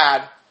you've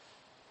had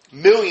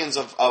millions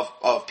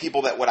of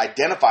people that would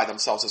identify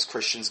themselves as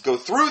Christians go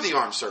through the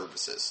armed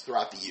services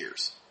throughout the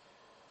years.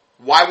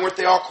 Why weren't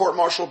they all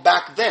court-martialed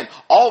back then?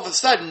 All of a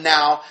sudden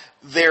now,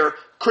 their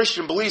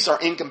Christian beliefs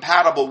are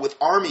incompatible with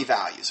army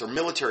values or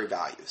military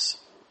values.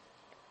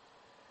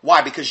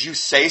 Why? Because you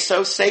say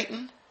so,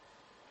 Satan?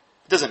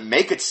 It doesn't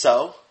make it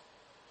so.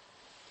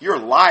 You're a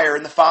liar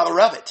and the father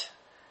of it.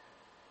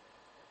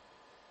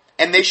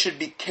 And they should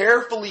be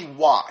carefully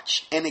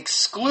watched and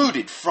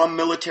excluded from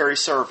military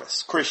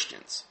service,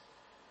 Christians.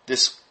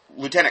 This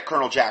Lieutenant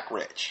Colonel Jack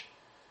Rich.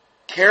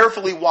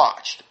 Carefully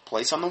watched.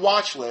 Place on the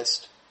watch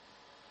list.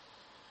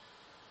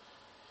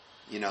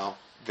 You know,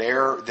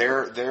 they're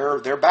bad.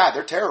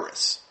 They're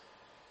terrorists.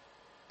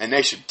 And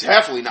they should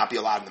definitely not be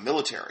allowed in the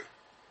military.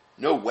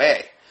 No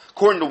way.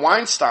 According to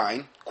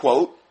Weinstein,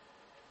 quote,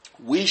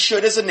 "We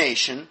should as a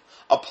nation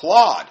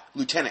applaud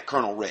Lieutenant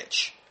Colonel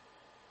Rich."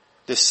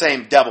 This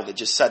same devil that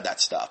just said that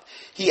stuff.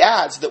 He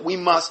adds that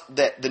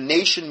that the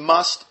nation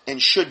must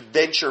and should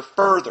venture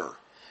further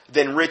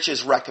than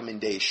Rich's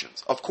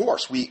recommendations. Of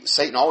course,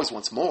 Satan always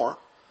wants more.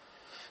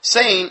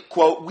 Saying,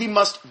 quote, "We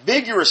must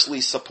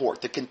vigorously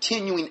support the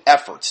continuing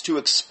efforts to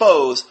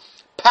expose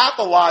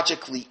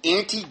pathologically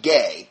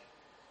anti-gay,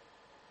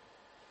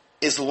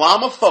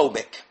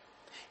 Islamophobic,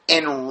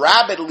 and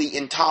rabidly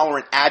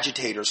intolerant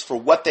agitators for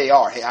what they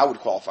are." Hey, I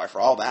would qualify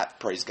for all that,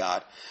 praise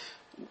God.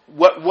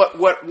 What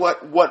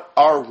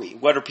are we?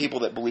 What are people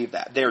that believe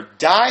that? They're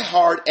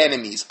diehard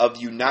enemies of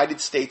the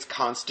United States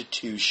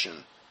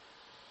Constitution.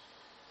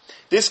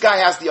 This guy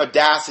has the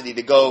audacity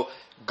to go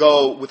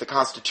with the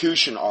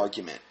Constitution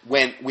argument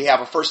when we have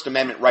a First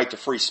Amendment right to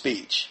free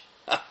speech.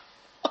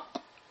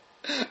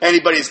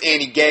 Anybody who's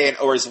anti-gay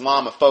or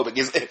Islamophobic.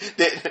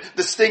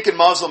 The stinking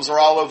Muslims are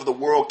all over the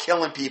world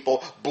killing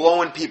people,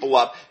 blowing people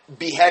up,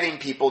 beheading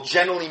people,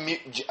 genitally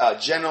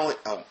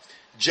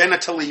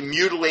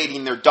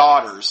mutilating their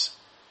daughters,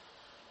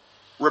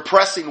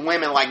 repressing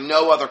women like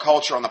no other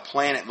culture on the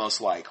planet, most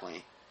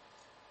likely.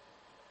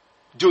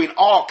 Doing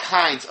all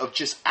kinds of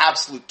just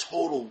absolute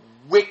total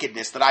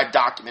wickedness that I've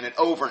documented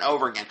over and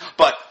over again.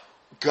 But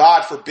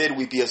God forbid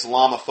we be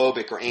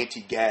Islamophobic or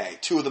anti-gay.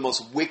 Two of the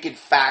most wicked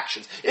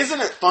factions. Isn't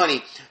it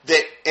funny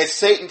that as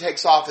Satan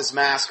takes off his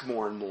mask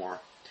more and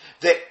more,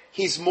 that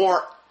he's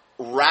more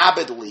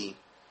rabidly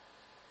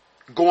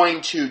going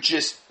to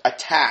just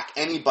attack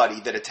anybody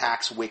that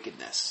attacks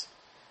wickedness?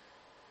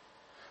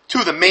 Two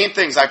of the main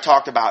things I've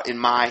talked about in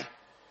my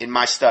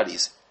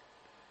studies.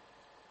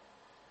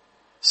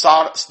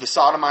 The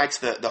sodomites,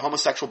 the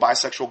homosexual,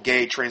 bisexual,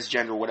 gay,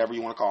 transgender, whatever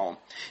you want to call them,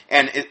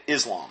 and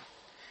Islam.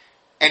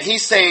 And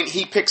he's saying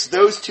he picks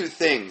those two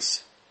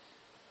things.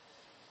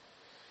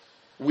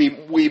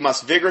 We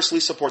must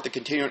vigorously support the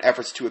continuing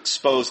efforts to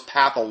expose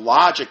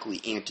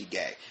pathologically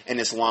anti-gay and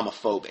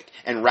Islamophobic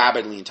and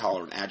rabidly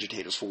intolerant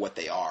agitators for what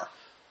they are,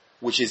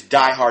 which is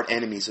diehard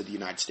enemies of the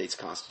United States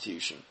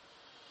Constitution.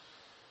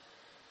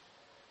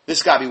 This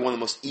has got to be one of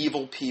the most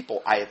evil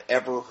people I have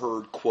ever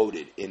heard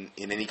quoted in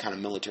any kind of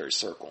military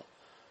circle.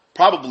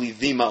 Probably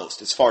the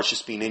most, as far as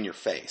just being in your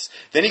face.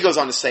 Then he goes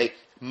on to say,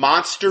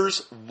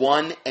 monsters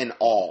one and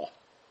all.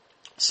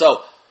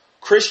 So,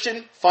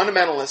 Christian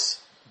fundamentalists,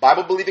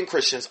 Bible-believing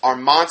Christians, are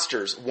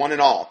monsters one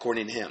and all,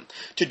 according to him.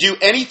 To do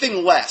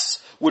anything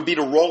less would be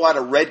to roll out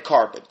a red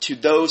carpet to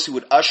those who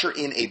would usher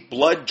in a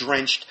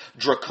blood-drenched,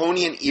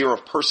 draconian era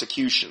of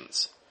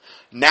persecutions,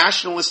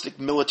 nationalistic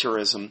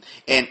militarism,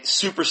 and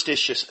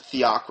superstitious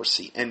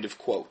theocracy. End of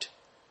quote.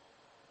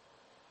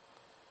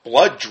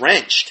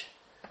 Blood-drenched.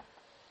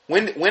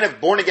 When have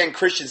born-again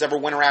Christians ever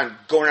going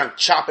around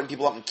chopping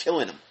people up and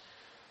killing them?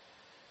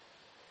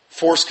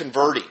 Force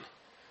converting.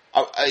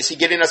 Is he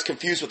getting us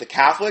confused with the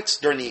Catholics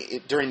during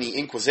the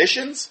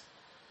Inquisitions?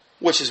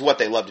 Which is what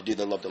they love to do.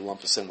 They love to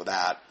lump us in with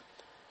that.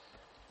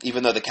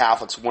 Even though the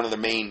Catholics, one of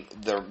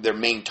their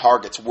main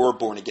targets were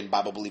born-again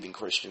Bible-believing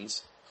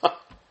Christians.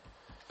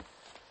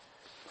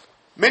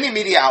 Many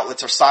media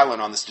outlets are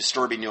silent on this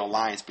disturbing new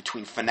alliance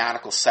between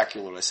fanatical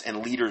secularists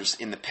and leaders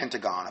in the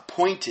Pentagon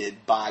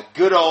appointed by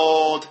good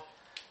old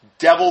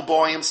devil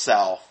boy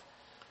himself,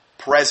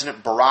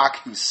 President Barack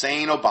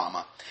Hussein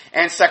Obama,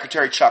 and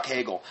Secretary Chuck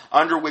Hagel,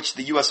 under which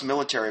the U.S.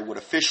 military would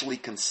officially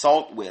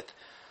consult with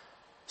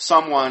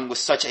someone with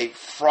such a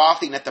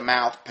frothing at the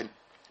mouth,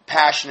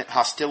 passionate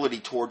hostility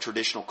toward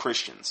traditional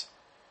Christians.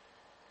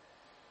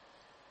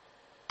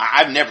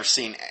 I've never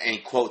seen any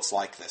quotes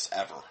like this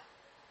ever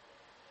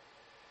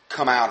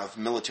come out of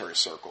military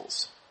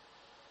circles.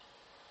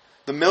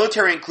 The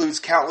military includes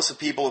countless of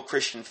people of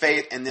Christian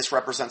faith, and this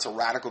represents a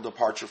radical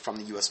departure from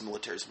the U.S.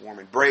 military's warm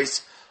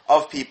embrace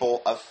of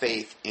people of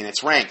faith in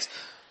its ranks.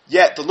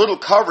 Yet the little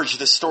coverage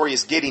this story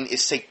is getting is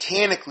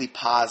satanically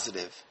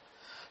positive,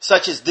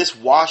 such as this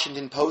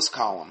Washington Post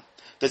column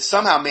that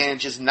somehow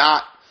manages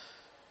not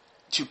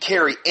to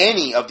carry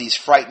any of these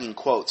frightening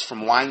quotes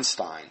from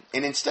Weinstein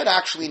and instead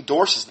actually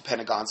endorses the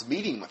Pentagon's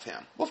meeting with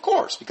him. Well, of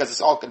course, because it's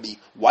all going to be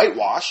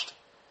whitewashed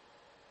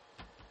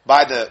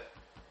by the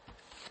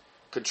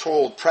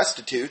controlled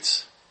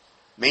prostitutes,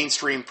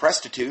 mainstream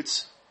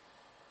prostitutes,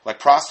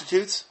 like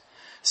prostitutes.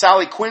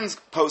 Sally Quinn's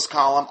Post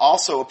column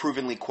also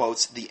approvingly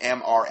quotes the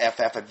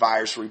MRFF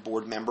Advisory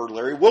Board member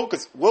Larry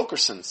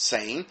Wilkerson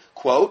saying,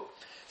 quote,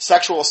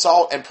 "Sexual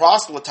assault and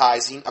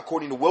proselytizing,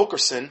 according to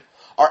Wilkerson,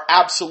 are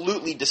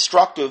absolutely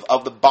destructive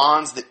of the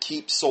bonds that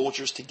keep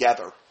soldiers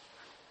together."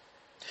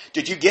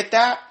 Did you get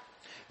that?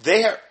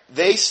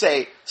 They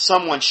say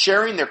someone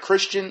sharing their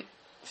Christian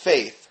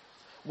faith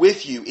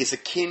with you is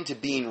akin to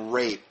being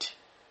raped.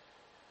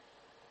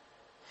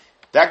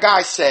 That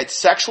guy said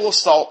sexual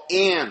assault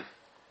and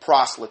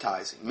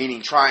proselytizing,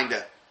 meaning trying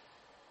to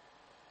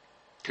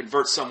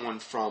convert someone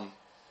from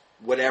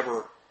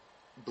whatever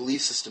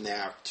belief system they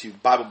have to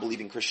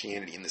Bible-believing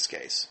Christianity in this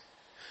case.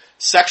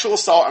 Sexual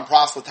assault and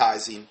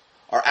proselytizing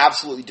are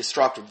absolutely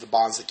destructive of the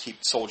bonds that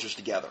keep soldiers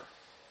together.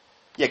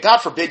 Yeah, God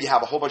forbid you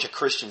have a whole bunch of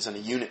Christians in a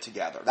unit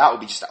together. That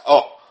would be just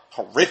a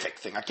horrific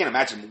thing. I can't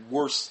imagine a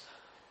worse,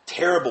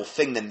 terrible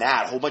thing than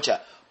that. A whole bunch of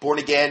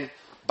born-again,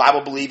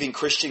 Bible-believing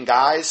Christian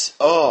guys.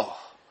 Oh,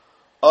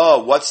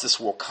 what's this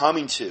world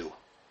coming to?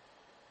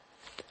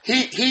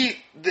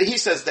 He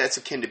says that's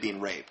akin to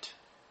being raped.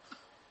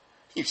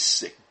 You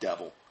sick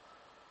devil.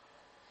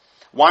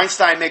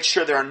 Weinstein makes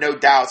sure there are no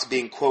doubts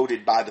being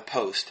quoted by the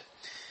Post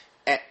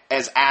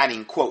as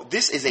adding, quote,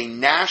 "This is a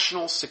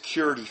national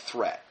security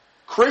threat."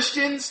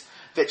 Christians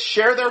that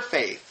share their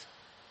faith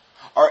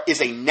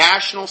is a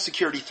national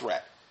security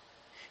threat.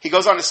 He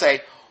goes on to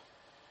say,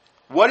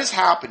 what is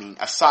happening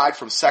aside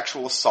from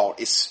sexual assault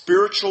is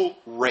spiritual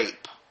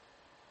rape.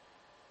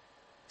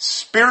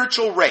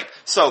 Spiritual rape.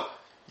 So,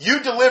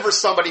 you deliver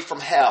somebody from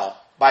hell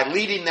by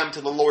leading them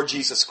to the Lord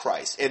Jesus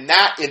Christ. And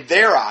that, in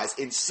their eyes,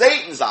 in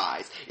Satan's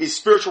eyes, is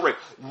spiritual rape.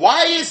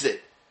 Why is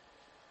it?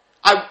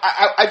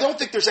 I don't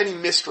think there's any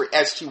mystery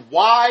as to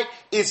why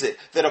is it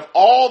that of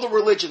all the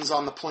religions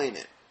on the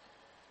planet,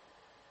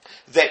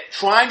 that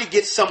trying to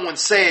get someone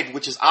saved,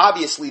 which is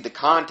obviously the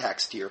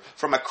context here,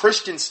 from a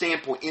Christian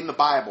standpoint in the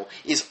Bible,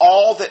 is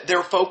all that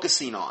they're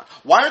focusing on.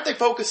 Why aren't they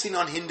focusing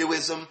on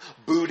Hinduism,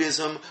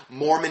 Buddhism,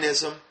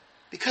 Mormonism?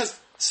 Because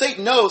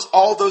Satan knows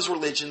all those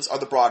religions are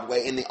the broad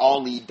way and they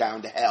all lead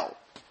down to hell.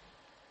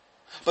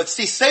 But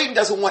see, Satan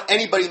doesn't want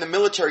anybody in the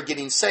military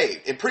getting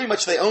saved. And pretty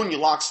much they own you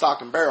lock,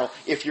 stock, and barrel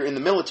if you're in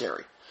the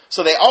military.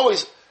 So they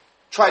always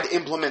try to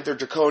implement their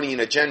draconian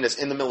agendas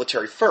in the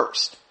military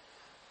first.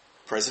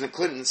 President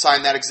Clinton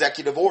signed that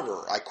executive order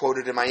I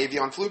quoted in my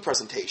avian flu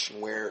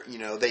presentation where,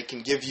 they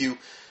can give you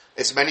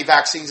as many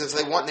vaccines as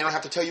they want and they don't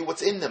have to tell you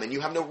what's in them and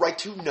you have no right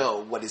to know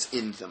what is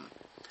in them.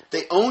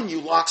 They own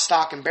you lock,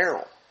 stock, and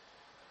barrel.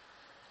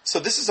 So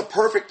this is a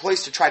perfect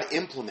place to try to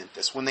implement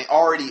this when they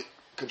already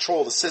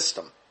control the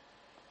system.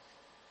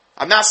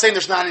 I'm not saying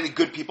there's not any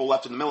good people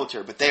left in the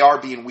military, but they are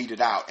being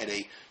weeded out at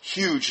a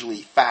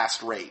hugely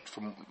fast rate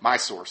from my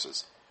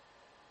sources.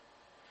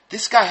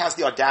 This guy has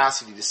the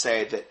audacity to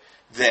say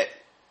that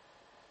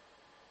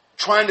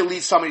trying to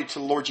lead somebody to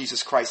the Lord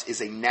Jesus Christ is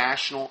a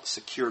national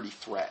security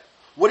threat.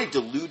 What a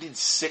deluded,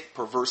 sick,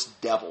 perverse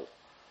devil.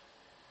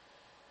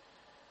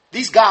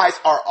 These guys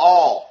are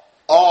all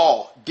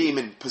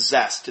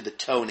demon-possessed to the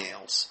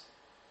toenails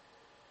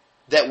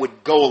that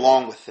would go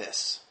along with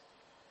this.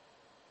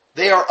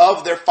 They are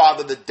of their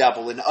father the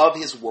devil, and of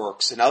his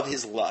works, and of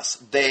his lusts,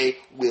 they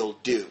will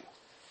do.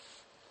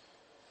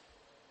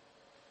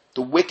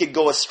 The wicked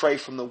go astray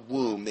from the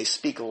womb. They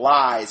speak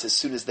lies as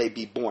soon as they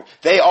be born.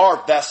 They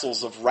are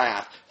vessels of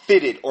wrath,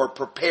 fitted or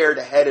prepared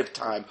ahead of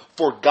time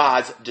for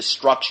God's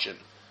destruction.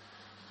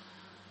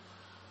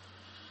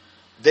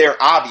 They're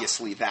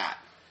obviously that.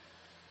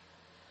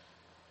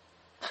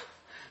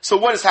 So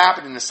what is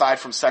happening aside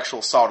from sexual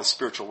assault is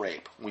spiritual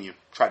rape when you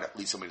try to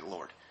lead somebody to the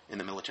Lord in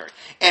the military.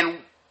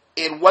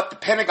 And what the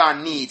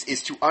Pentagon needs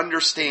to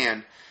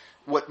understand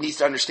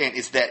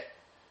is that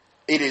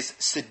it is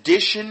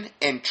sedition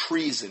and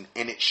treason,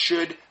 and it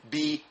should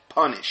be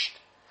punished.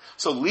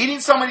 So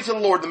leading somebody to the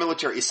Lord in the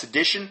military is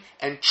sedition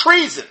and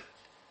treason.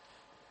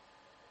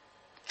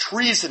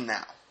 Treason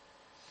now.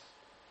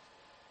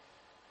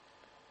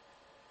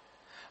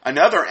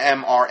 Another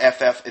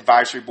MRFF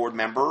Advisory Board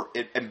member,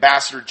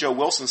 Ambassador Joe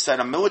Wilson, said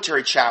a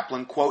military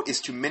chaplain, quote, is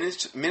to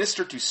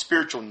minister to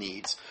spiritual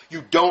needs.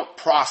 You don't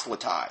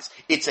proselytize.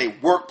 It's a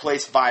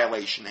workplace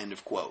violation, end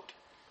of quote.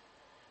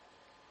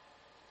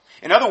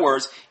 In other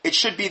words, it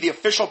should be the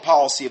official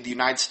policy of the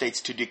United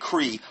States to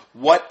decree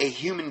what a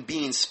human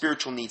being's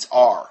spiritual needs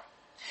are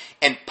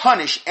and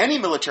punish any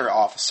military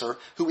officer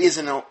who is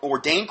an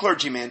ordained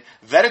clergyman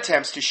that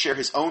attempts to share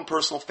his own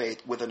personal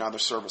faith with another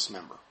service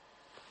member.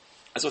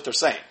 That's what they're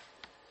saying.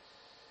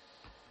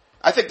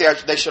 I think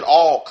they should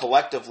all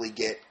collectively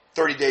get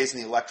 30 days in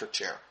the electric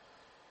chair.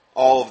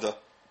 All of the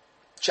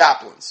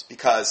chaplains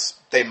because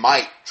they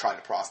might try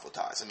to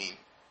proselytize. I mean,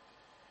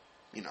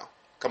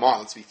 come on,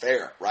 let's be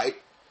fair, right?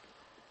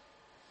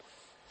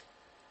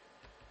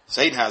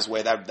 Satan has a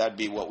way, that'd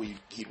be what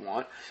he'd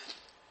want.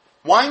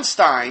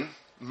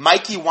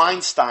 Mikey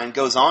Weinstein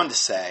goes on to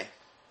say,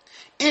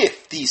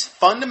 if these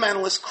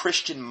fundamentalist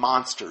Christian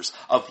monsters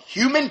of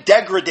human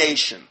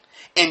degradation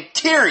and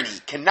tyranny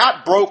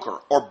cannot broker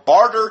or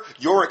barter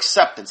your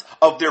acceptance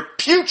of their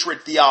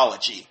putrid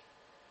theology,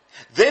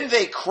 then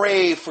they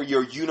crave for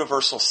your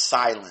universal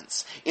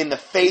silence in the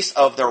face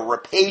of their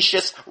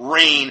rapacious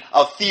reign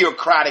of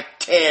theocratic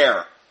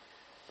terror.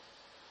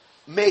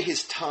 May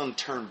his tongue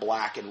turn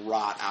black and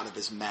rot out of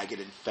his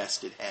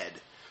maggot-infested head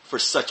for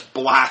such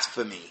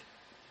blasphemy.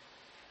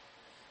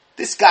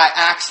 This guy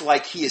acts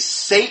like he is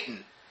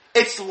Satan.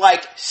 It's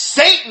like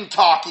Satan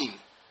talking.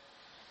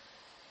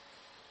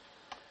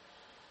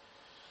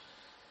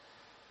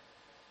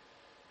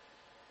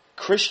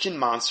 Christian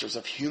monsters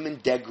of human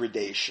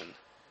degradation.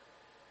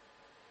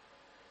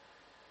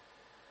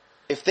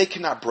 If they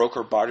cannot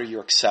broker or barter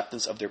your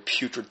acceptance of their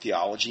putrid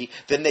theology,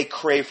 then they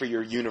crave for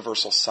your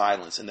universal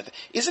silence.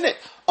 Isn't it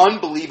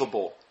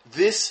unbelievable?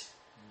 This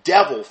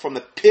devil from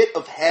the pit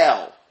of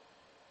hell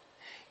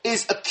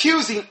is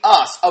accusing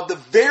us of the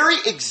very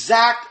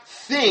exact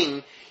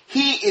thing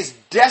he is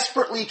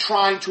desperately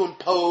trying to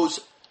impose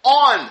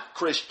on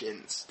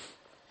Christians.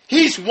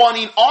 He's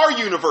wanting our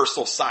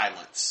universal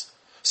silence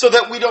so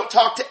that we don't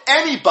talk to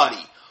anybody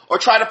or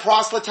try to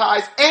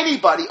proselytize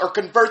anybody or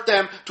convert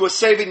them to a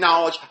saving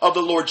knowledge of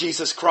the Lord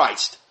Jesus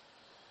Christ.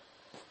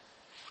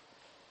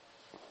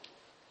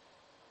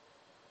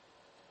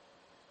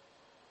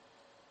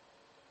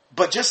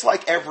 But just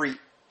like every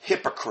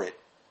hypocrite,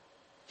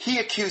 he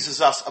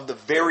accuses us of the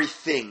very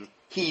thing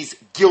he's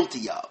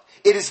guilty of.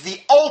 It is the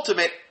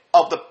ultimate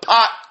of the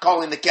pot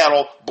calling the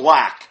kettle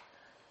black.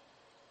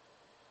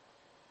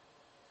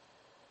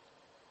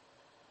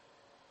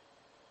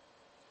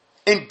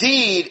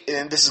 Indeed,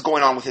 and this is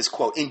going on with his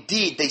quote,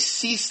 indeed, they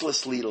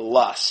ceaselessly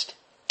lust,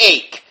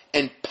 ache,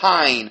 and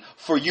pine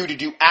for you to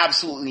do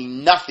absolutely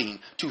nothing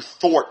to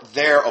thwart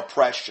their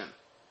oppression.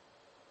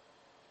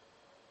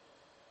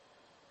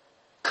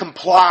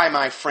 Comply,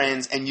 my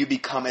friends, and you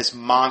become as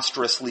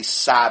monstrously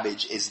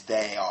savage as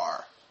they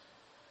are.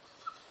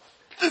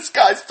 This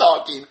guy's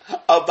talking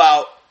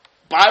about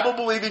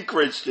Bible-believing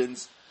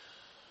Christians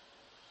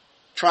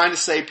trying to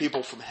save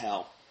people from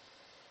hell.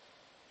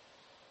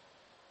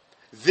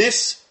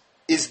 This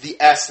is the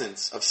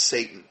essence of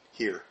Satan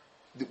here.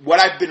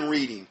 What I've been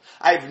reading,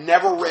 I've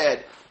never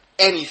read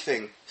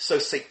anything so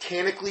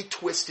satanically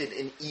twisted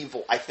and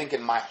evil, I think,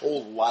 in my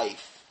whole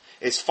life,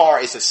 as far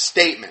as a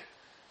statement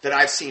that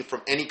I've seen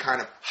from any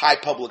kind of high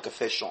public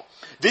official.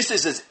 This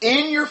is as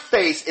in your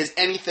face as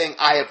anything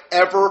I have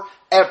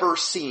ever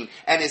seen,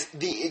 and is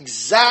the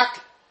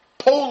exact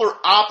polar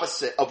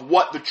opposite of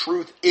what the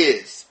truth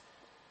is.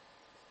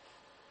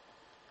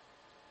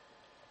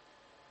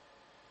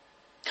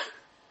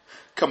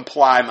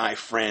 Comply, my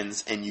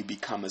friends, and you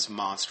become as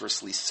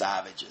monstrously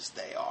savage as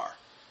they are.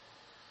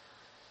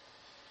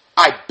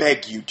 I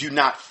beg you, do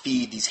not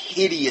feed these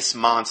hideous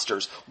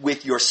monsters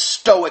with your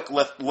stoic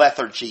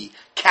lethargy,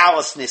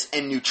 callousness,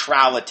 and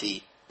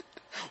neutrality.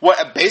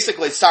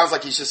 Basically, it sounds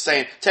like he's just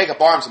saying, take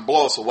up arms and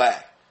blow us away.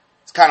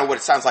 It's kind of what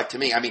it sounds like to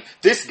me. I mean,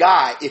 this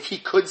guy, if he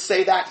could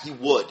say that, he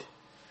would.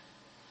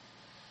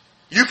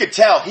 You could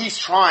tell he's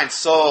trying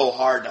so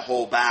hard to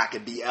hold back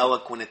and be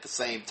eloquent at the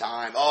same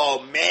time.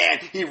 Oh man,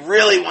 what he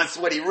really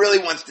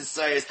wants to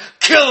say is,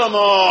 kill them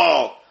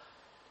all!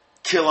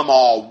 Kill them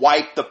all.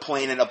 Wipe the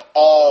planet of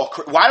all.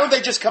 Why don't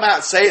they just come out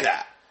and say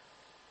that?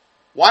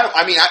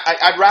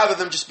 I'd rather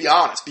them just be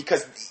honest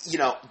because,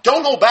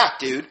 don't hold back,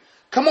 dude.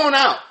 Come on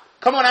out.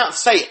 Come on out and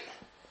say it.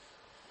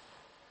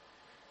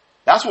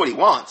 That's what he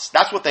wants.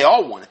 That's what they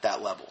all want at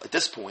that level, at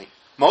this point.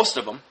 Most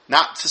of them.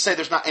 Not to say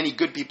there's not any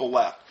good people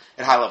left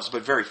at high levels,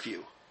 but very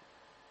few.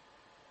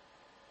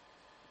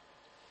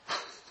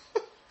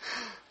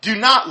 Do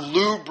not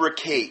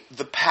lubricate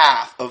the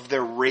path of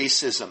their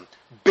racism,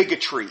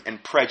 bigotry,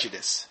 and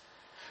prejudice.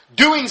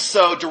 Doing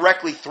so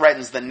directly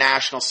threatens the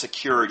national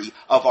security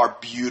of our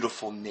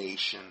beautiful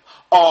nation.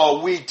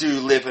 Oh, we do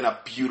live in a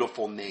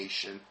beautiful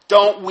nation,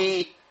 don't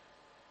we?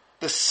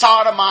 The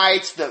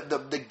sodomites,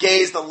 the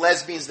gays, the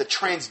lesbians, the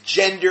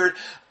transgendered,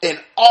 in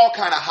all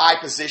kind of high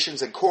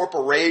positions in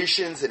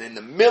corporations and in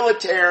the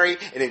military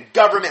and in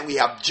government. We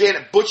have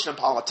Butch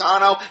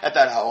Napolitano at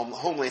that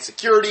Homeland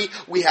Security.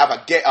 We have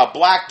a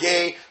black,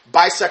 gay,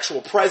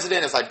 bisexual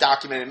president, as I've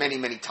documented many,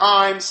 many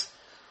times.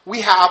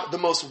 We have the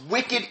most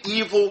wicked,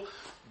 evil,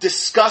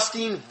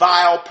 disgusting,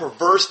 vile,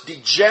 perverse,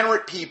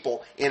 degenerate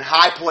people in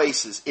high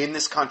places in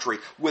this country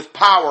with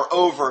power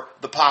over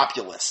the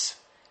populace.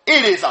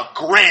 It is a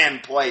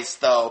grand place,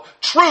 though.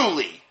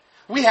 Truly.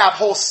 We have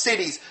whole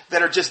cities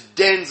that are just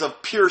dens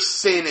of pure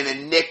sin and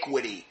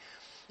iniquity.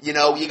 You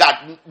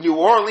got New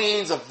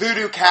Orleans, a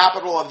voodoo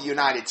capital of the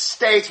United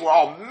States, where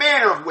all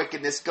manner of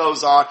wickedness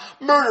goes on.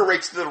 Murder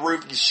rates to the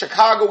roof.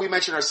 Chicago, we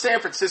mentioned, or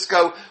San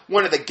Francisco,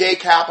 one of the gay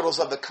capitals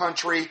of the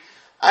country.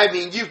 I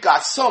mean, you've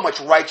got so much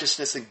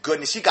righteousness and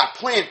goodness. You've got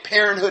Planned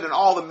Parenthood in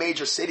all the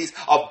major cities,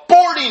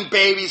 aborting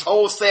babies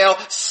wholesale,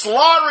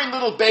 slaughtering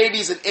little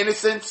babies and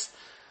innocents.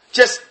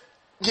 Just,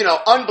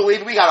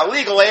 unbelievable. We got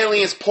illegal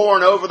aliens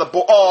pouring over the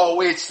border. Oh,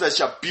 it's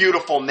such a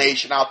beautiful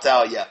nation, I'll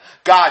tell you.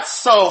 God's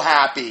so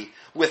happy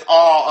with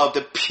all of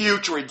the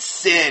putrid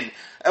sin.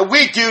 And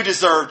we do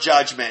deserve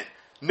judgment.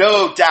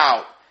 No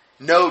doubt.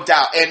 No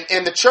doubt.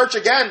 And the church,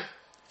 again,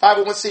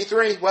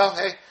 501c3, well,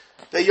 hey,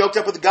 they yoked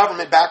up with the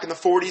government back in the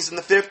 40s and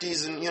the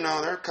 50s, and,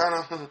 they're kind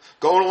of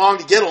going along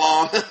to get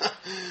along.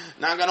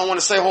 Not going to want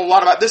to say a whole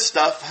lot about this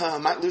stuff.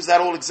 Might lose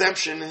that old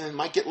exemption and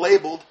might get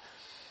labeled.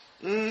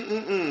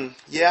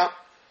 Yeah,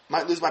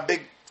 might lose my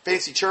big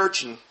fancy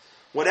church and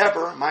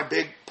whatever, my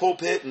big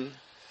pulpit, and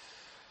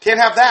can't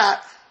have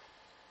that.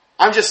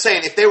 I'm just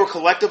saying, if they were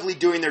collectively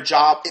doing their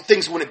job,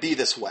 things wouldn't be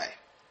this way.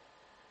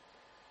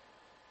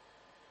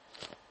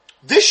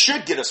 This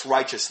should get us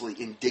righteously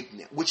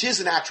indignant, which is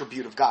an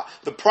attribute of God.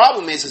 The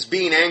problem is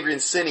being angry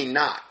and sinning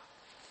not.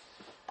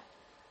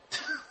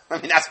 I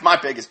mean, that's my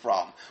biggest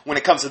problem when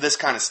it comes to this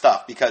kind of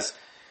stuff, because,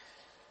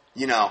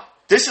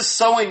 this is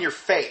so in your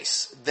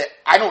face that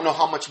I don't know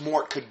how much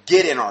more it could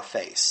get in our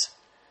face.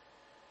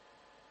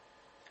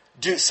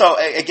 Do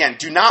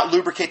not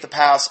lubricate the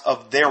paths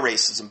of their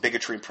racism,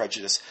 bigotry, and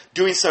prejudice.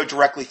 Doing so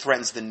directly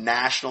threatens the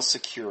national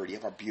security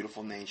of our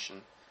beautiful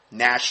nation.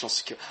 National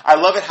security. I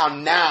love it how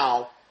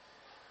now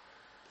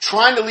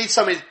trying to lead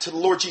somebody to the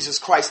Lord Jesus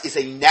Christ is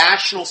a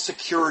national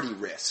security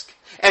risk.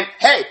 And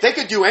hey, they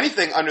could do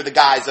anything under the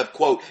guise of,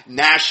 quote,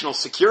 national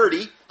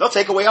security. They'll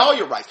take away all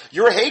your rights.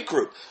 You're a hate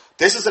group.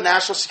 This is a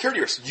national security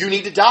risk. You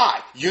need to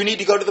die. You need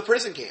to go to the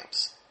prison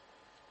camps.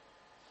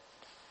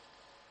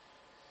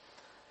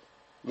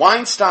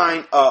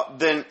 Weinstein,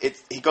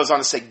 he goes on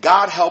to say,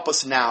 God help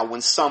us now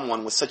when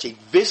someone with such a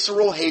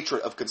visceral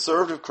hatred of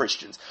conservative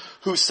Christians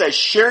who says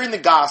sharing the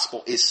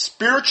gospel is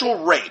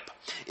spiritual rape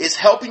is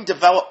helping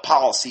develop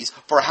policies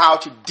for how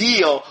to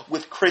deal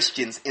with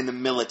Christians in the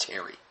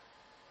military.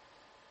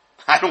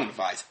 I don't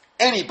advise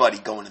anybody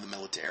going to the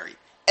military.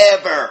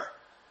 Ever.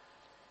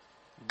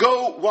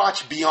 Go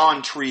watch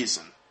Beyond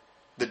Treason.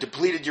 The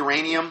depleted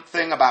uranium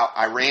thing about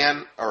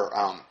Iran or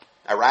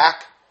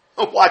Iraq.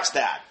 Watch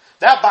that.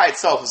 That by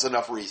itself is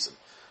enough reason.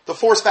 The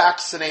forced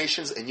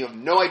vaccinations, and you have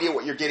no idea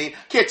what you're getting.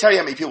 Can't tell you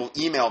how many people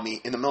email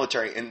me in the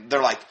military, and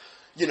they're like,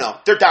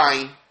 they're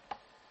dying.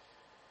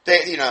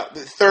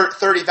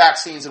 30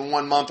 vaccines in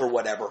 1 month or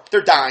whatever.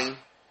 They're dying.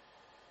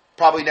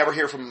 Probably never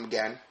hear from them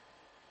again.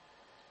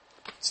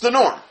 It's the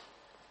norm.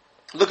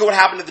 Look at what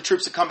happened to the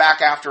troops that come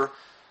back after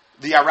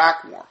the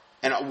Iraq war,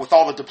 and with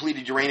all the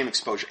depleted uranium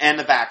exposure and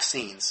the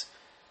vaccines.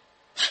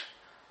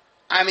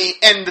 I mean,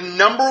 and the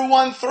number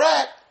one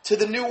threat to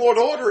the New World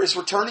Order is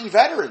returning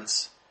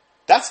veterans.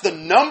 That's the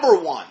number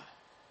one.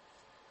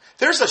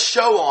 There's a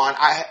show on,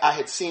 I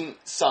had seen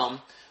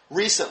some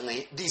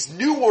recently, these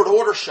New World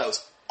Order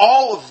shows,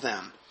 all of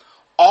them,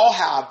 all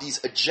have these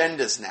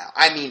agendas now.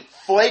 I mean,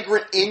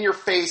 flagrant, in your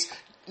face,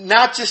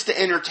 not just to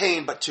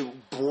entertain, but to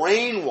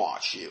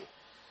brainwash you.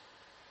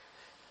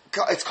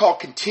 It's called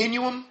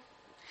Continuum,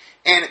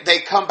 and they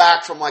come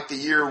back from like the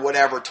year,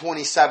 whatever,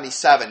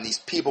 2077, these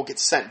people get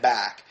sent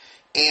back,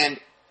 and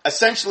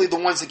essentially, the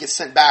ones that get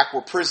sent back were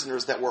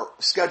prisoners that were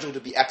scheduled to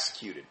be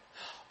executed.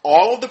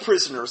 All of the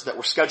prisoners that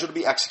were scheduled to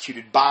be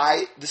executed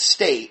by the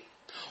state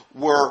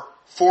were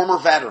former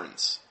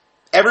veterans.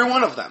 Every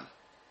one of them,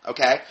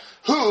 okay?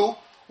 Who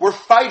were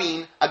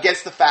fighting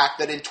against the fact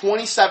that in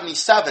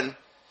 2077,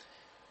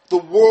 the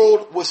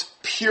world was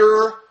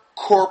pure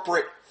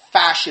corporate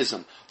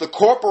fascism. The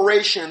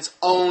corporations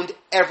owned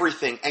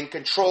everything and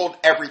controlled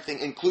everything,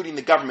 including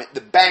the government.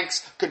 The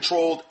banks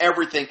controlled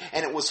everything,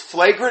 and it was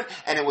flagrant,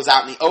 and it was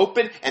out in the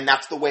open, and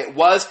that's the way it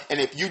was,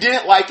 and if you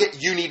didn't like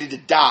it, you needed to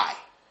die.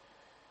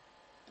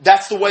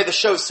 That's the way the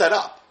show's set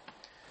up.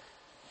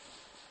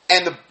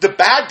 And the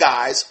bad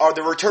guys are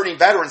the returning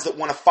veterans that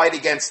want to fight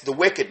against the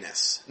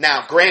wickedness.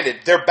 Now,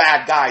 granted, they're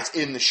bad guys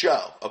in the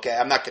show, okay?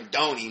 I'm not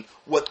condoning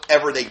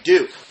whatever they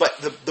do,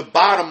 but the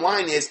bottom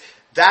line is,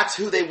 that's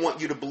who they want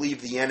you to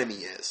believe the enemy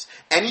is.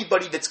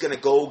 Anybody that's going to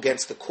go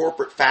against the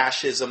corporate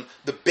fascism,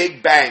 the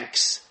big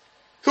banks,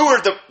 who are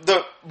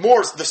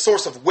the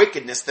source of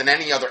wickedness than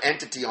any other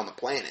entity on the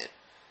planet,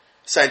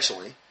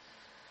 essentially.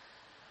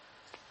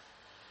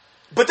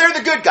 But they're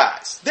the good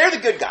guys. They're the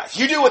good guys.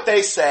 You do what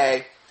they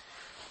say.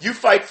 You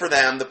fight for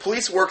them. The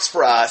police works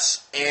for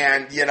us.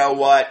 And you know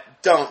what?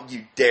 Don't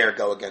you dare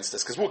go against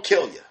us, because we'll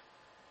kill you.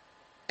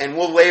 And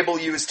we'll label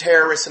you as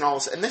terrorists and all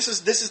this. And this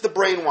is the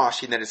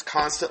brainwashing that is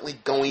constantly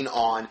going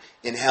on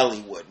in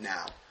Hollywood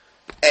now.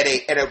 At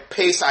a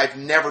pace I've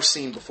never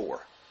seen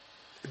before.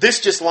 This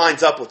just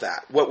lines up with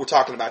that, what we're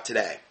talking about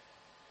today.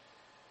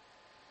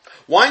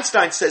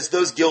 Weinstein says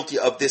those guilty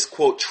of this,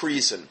 quote,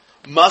 treason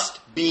must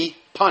be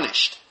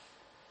punished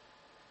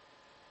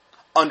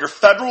under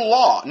federal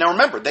law. Now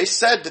remember, they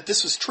said that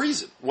this was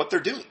treason, what they're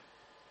doing.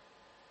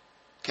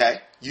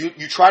 Okay?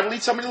 You try to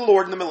lead somebody to the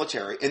Lord in the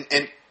military,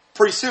 and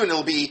pretty soon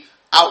it'll be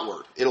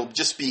outward. It'll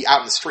just be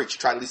out in the streets. You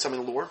try to lead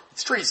somebody to the Lord.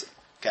 It's treason.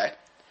 Okay?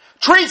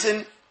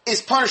 Treason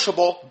is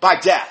punishable by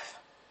death.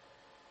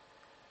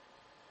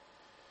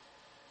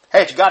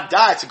 Hey, if you got to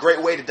die, it's a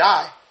great way to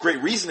die.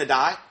 Great reason to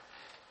die.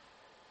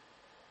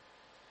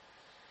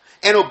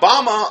 And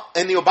Obama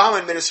and the Obama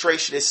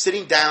administration is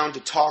sitting down to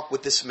talk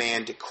with this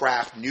man to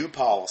craft new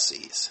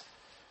policies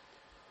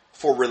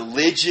for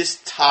religious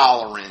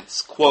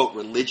tolerance. Quote,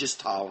 religious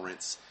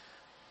tolerance.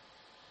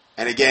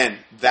 And again,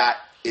 that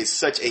is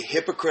such a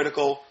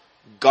hypocritical,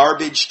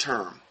 garbage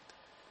term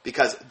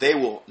because they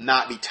will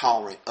not be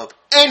tolerant of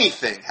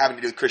anything having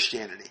to do with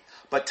Christianity,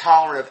 but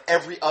tolerant of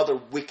every other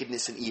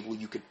wickedness and evil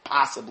you could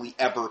possibly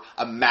ever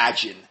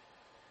imagine.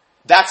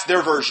 That's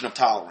their version of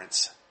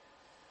tolerance.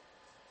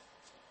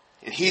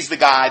 And he's the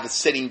guy that's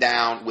sitting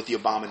down with the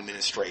Obama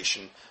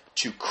administration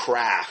to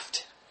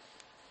craft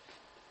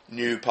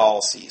new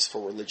policies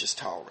for religious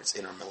tolerance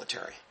in our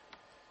military.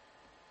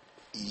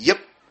 Yep.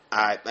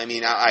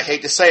 I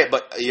hate to say it,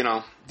 but,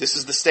 this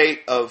is the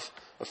state of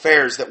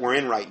affairs that we're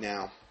in right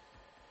now.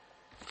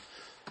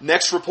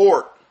 Next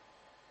report.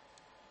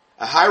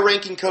 A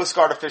high-ranking Coast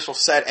Guard official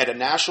said at a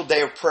National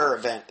Day of Prayer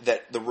event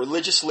that the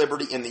religious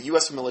liberty in the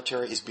U.S.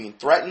 military is being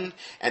threatened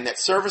and that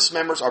service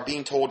members are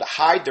being told to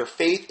hide their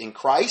faith in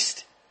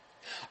Christ,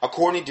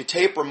 according to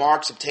tape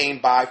remarks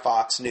obtained by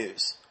Fox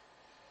News.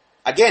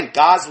 Again,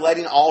 God's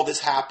letting all this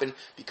happen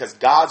because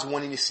God's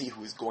wanting to see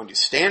who is going to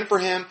stand for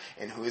Him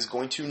and who is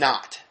going to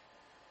not.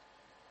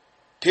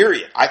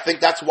 Period. I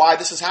think that's why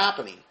this is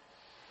happening.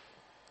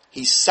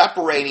 He's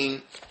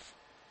separating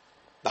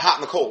the hot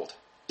and the cold.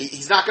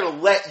 He's not going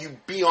to let you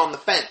be on the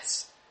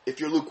fence if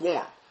you're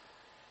lukewarm.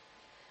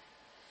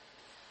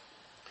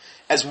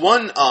 As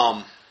one,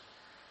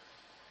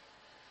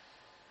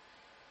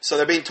 so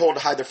they're being told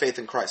to hide their faith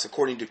in Christ,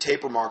 according to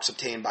tape remarks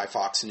obtained by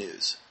Fox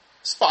News.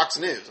 It's Fox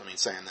News,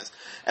 saying this.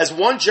 As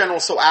one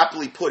general so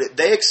aptly put it,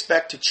 they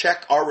expect to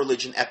check our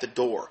religion at the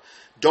door.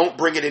 Don't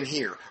bring it in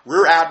here.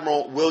 Rear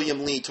Admiral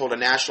William Lee told a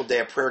National Day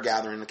of Prayer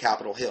gathering in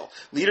Capitol Hill.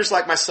 Leaders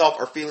like myself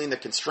are feeling the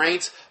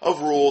constraints of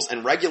rules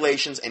and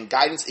regulations and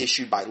guidance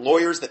issued by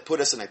lawyers that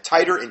put us in a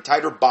tighter and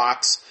tighter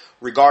box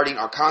regarding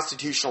our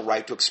constitutional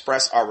right to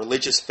express our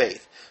religious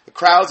faith. The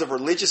crowds of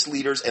religious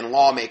leaders and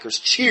lawmakers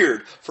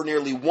cheered for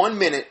nearly 1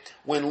 minute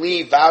when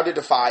Lee vowed to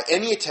defy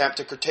any attempt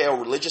to curtail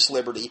religious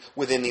liberty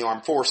within the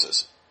armed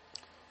forces.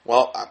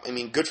 Well,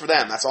 good for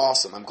them. That's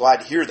awesome. I'm glad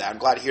to hear that. I'm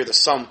glad to hear there's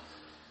some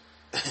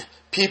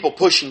people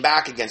pushing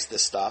back against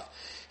this stuff.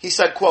 He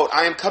said, quote,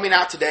 I am coming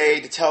out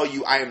today to tell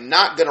you I am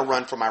not going to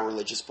run from my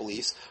religious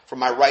beliefs, from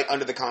my right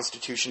under the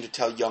Constitution to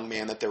tell young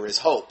man that there is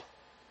hope.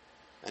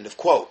 End of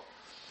quote.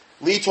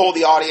 Lee told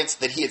the audience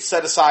that he had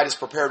set aside his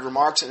prepared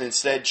remarks and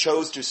instead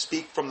chose to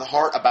speak from the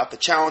heart about the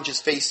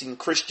challenges facing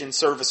Christian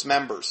service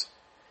members.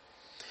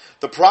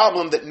 The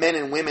problem that men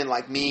and women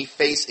like me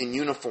face in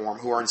uniform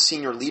who are in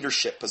senior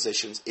leadership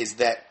positions is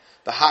that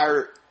the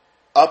higher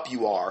up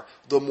you are,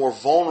 the more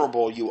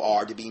vulnerable you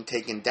are to being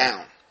taken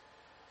down.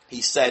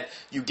 He said,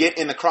 you get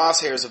in the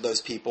crosshairs of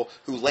those people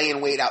who lay in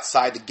wait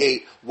outside the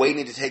gate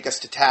waiting to take us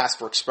to task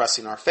for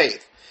expressing our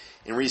faith.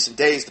 In recent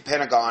days, the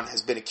Pentagon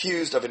has been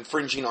accused of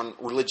infringing on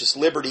religious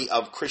liberty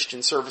of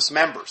Christian service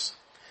members.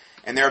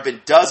 And there have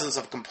been dozens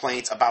of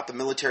complaints about the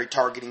military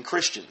targeting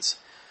Christians.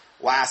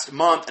 Last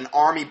month, an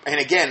army, and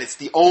again, it's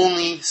the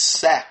only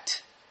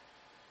sect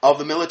of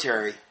the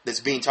military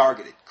that's being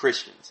targeted,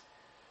 Christians.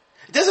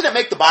 Doesn't it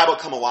make the Bible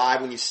come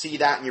alive when you see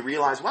that and you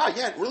realize, wow,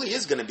 yeah, it really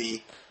is going to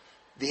be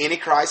the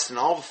Antichrist and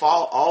all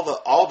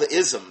the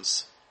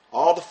isms,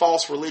 all the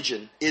false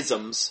religion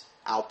isms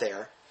out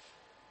there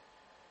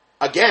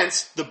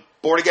against the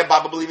born-again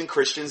Bible-believing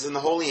Christians and the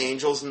holy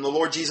angels and the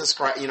Lord Jesus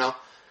Christ.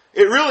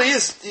 It really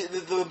is,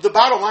 the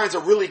battle lines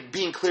are really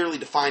being clearly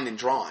defined and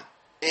drawn.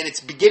 And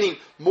it's beginning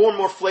more and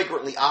more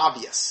flagrantly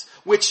obvious,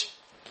 which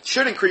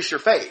should increase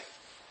your faith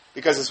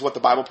because it's what the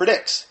Bible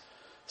predicts.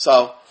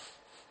 So,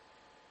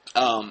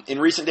 in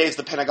recent days,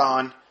 the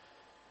Pentagon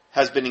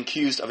has been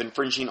accused of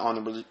infringing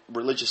on the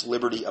religious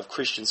liberty of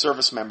Christian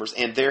service members,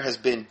 and there has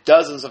been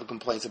dozens of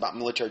complaints about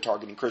military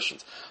targeting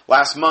Christians.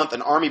 Last month,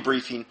 an Army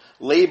briefing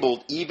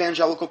labeled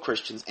evangelical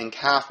Christians and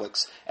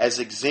Catholics as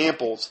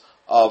examples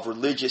of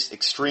religious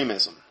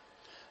extremism,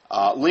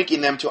 linking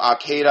them to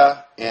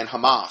Al-Qaeda and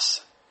Hamas.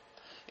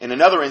 In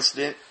another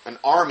incident, an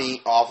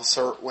Army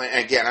officer,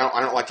 again, I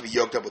don't like to be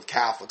yoked up with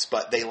Catholics,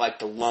 but they like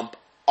to lump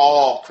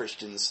all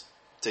Christians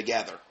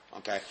together.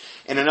 Okay.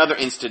 In another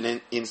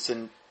incident,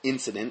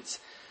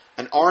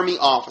 an Army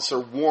officer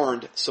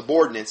warned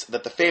subordinates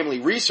that the Family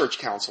Research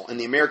Council and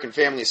the American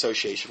Family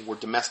Association were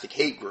domestic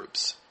hate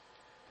groups.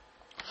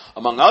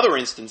 Among other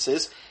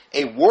instances,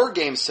 a war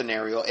game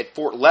scenario at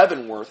Fort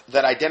Leavenworth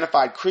that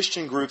identified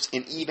Christian groups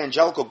and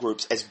evangelical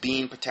groups as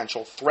being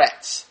potential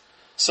threats.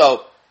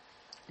 So,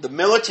 the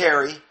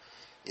military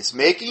is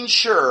making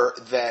sure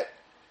that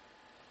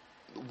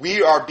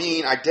we are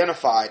being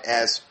identified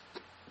as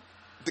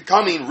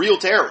becoming real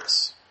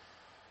terrorists.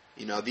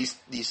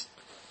 These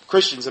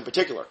Christians in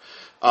particular.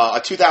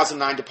 A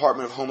 2009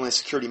 Department of Homeland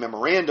Security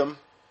memorandum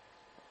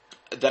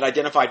that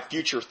identified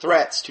future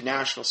threats to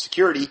national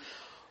security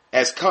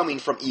as coming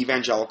from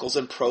evangelicals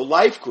and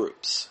pro-life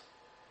groups.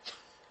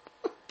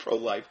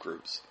 pro-life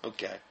groups.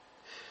 Okay.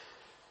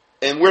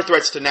 And we're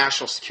threats to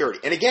national security.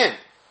 And again,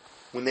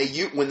 when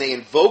they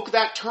invoke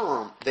that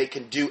term, they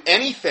can do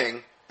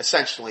anything,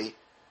 essentially,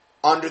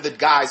 under the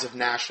guise of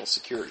national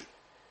security.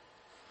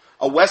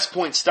 A West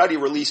Point study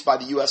released by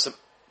the U.S.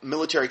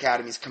 Military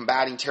Academy's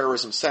Combating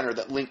Terrorism Center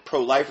that linked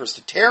pro-lifers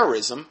to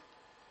terrorism.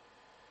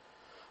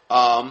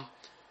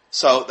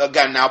 So,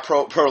 again, now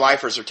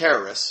pro-lifers are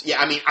terrorists. Yeah,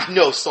 I mean, I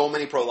know so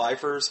many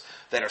pro-lifers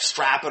that are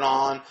strapping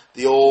on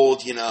the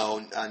old,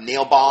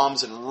 nail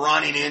bombs and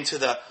running into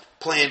the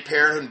Planned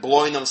Parenthood and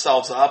blowing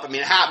themselves up. I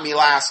mean, it happened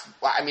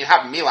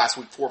to me last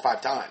week 4 or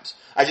 5 times.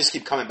 I just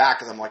keep coming back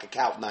because I'm like a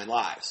cat with 9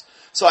 lives.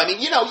 So, I mean,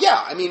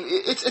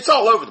 it's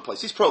all over the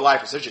place. These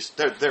pro-lifers,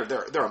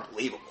 they're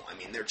unbelievable. I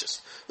mean,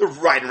 they're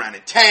riding around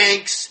in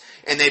tanks,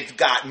 and they've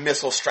got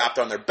missiles strapped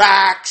on their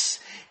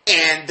backs,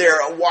 and they're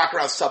walking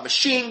around with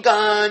submachine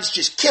guns,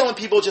 just killing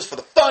people just for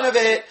the fun of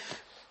it.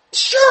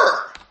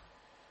 Sure.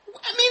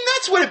 I mean,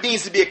 that's what it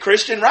means to be a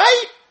Christian,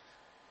 right?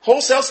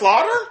 Wholesale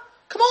slaughter?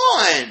 Come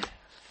on.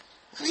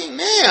 I mean,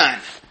 man.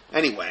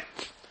 Anyway,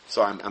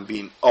 so I'm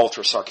being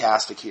ultra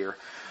sarcastic here.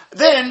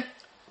 Then,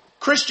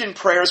 Christian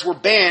prayers were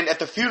banned at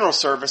the funeral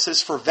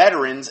services for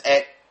veterans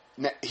at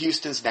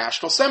Houston's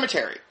National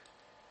Cemetery.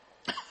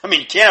 I mean,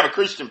 you can't have a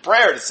Christian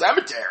prayer at a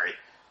cemetery.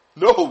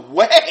 No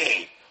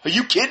way. Are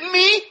you kidding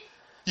me?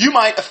 You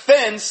might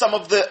offend some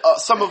of the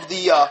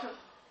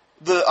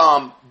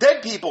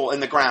dead people in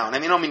the ground. I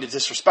mean, I don't mean to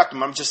disrespect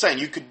them. I'm just saying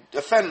you could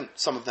offend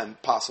some of them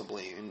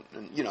possibly, and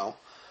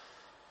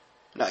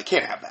no, you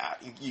can't have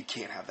that. You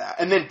can't have that.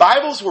 And then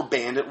Bibles were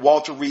banned at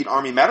Walter Reed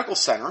Army Medical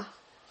Center.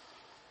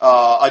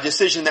 A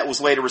decision that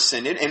was later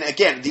rescinded. And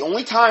again, the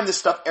only time this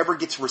stuff ever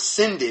gets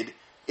rescinded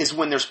is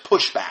when there's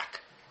pushback.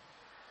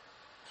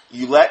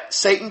 You let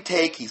Satan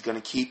take, he's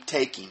going to keep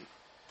taking.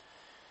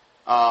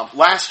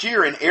 Last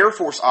year, an Air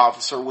Force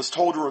officer was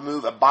told to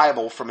remove a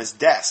Bible from his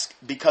desk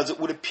because it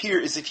would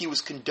appear as if he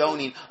was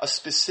condoning a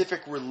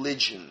specific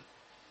religion.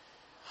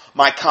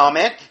 My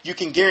comment, you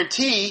can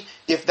guarantee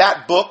if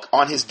that book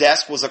on his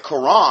desk was a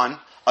Quran,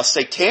 a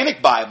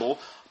satanic Bible,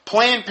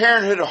 Planned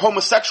Parenthood or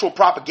homosexual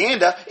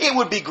propaganda, it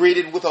would be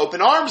greeted with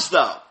open arms,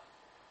 though.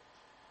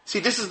 See,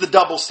 this is the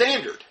double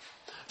standard.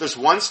 There's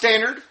one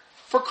standard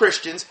for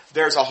Christians.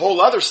 There's a whole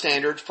other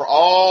standard for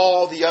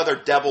all the other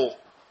devil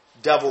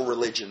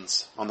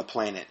religions on the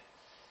planet.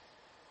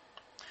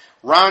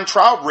 Ron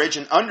Trowbridge,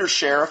 an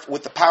undersheriff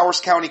with the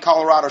Powers County,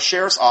 Colorado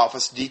Sheriff's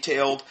Office,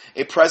 detailed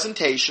a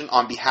presentation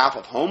on behalf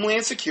of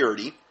Homeland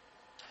Security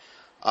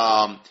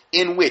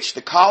in which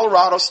the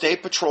Colorado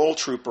State Patrol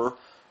trooper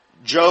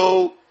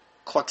Joe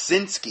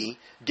Kluksinski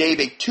gave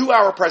a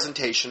 2-hour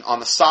presentation on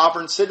the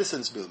sovereign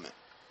citizens movement.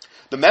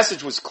 The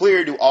message was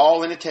clear to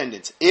all in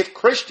attendance. If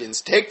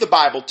Christians take the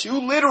Bible too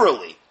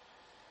literally,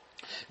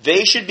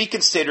 they should be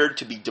considered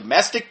to be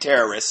domestic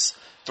terrorists,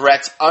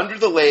 threats under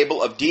the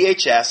label of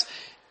DHS,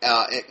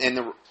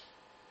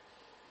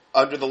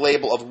 under the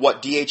label of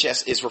what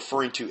DHS is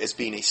referring to as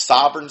being a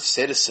sovereign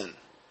citizen.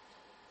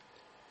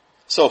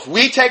 So if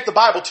we take the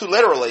Bible too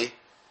literally,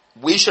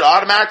 we should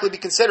automatically be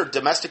considered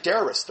domestic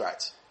terrorist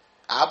threats.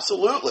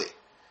 Absolutely.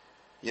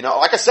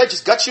 Like I said,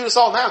 just gut shoot us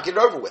all now. Get it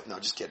over with. No,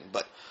 just kidding.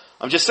 But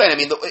I'm just saying, I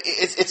mean,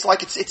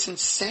 it's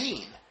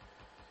insane.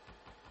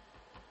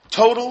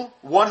 Total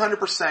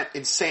 100%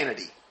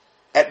 insanity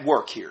at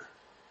work here.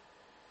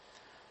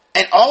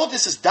 And all of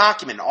this is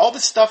documented. All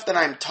the stuff that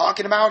I'm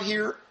talking about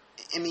here,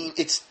 I mean,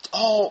 it's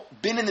all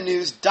been in the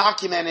news,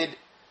 documented,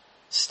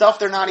 stuff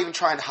they're not even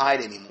trying to hide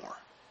anymore.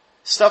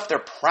 Stuff they're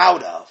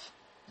proud of.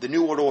 The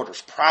New World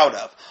Order's proud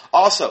of.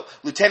 Also,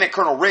 Lieutenant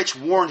Colonel Rich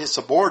warned his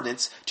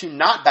subordinates to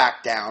not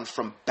back down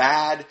from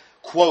bad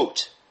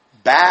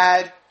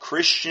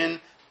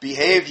Christian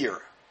behavior.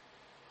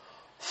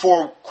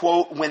 For,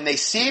 quote, when they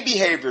see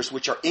behaviors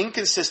which are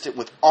inconsistent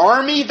with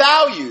Army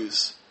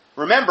values,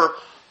 remember,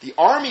 the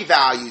Army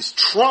values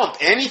trump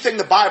anything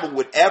the Bible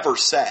would ever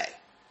say.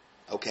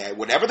 Okay,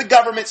 whatever the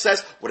government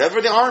says,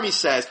 whatever the Army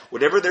says,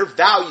 whatever their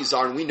values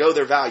are, and we know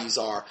their values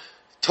are,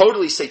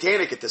 totally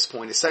satanic at this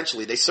point,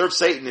 essentially. They serve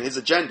Satan and his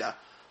agenda.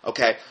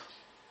 Okay?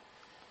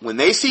 When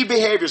they see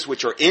behaviors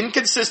which are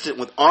inconsistent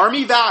with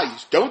Army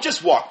values, don't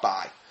just walk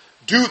by.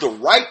 Do the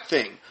right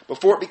thing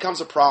before it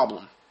becomes a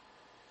problem.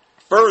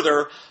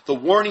 Further, the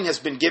warning has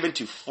been given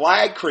to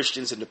flag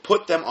Christians and to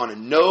put them on a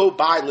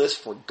no-buy list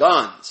for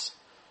guns.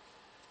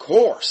 Of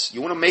course,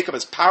 you want to make them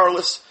as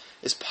powerless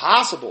as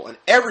possible in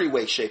every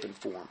way, shape, and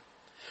form.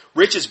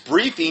 Rich's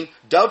briefing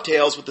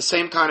dovetails with the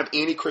same kind of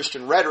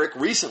anti-Christian rhetoric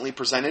recently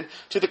presented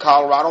to the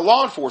Colorado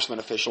law enforcement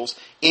officials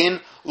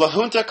in La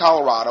Junta,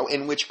 Colorado,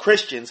 in which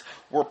Christians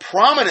were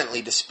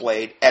prominently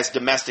displayed as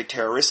domestic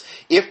terrorists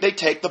if they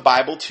take the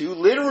Bible too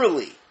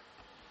literally.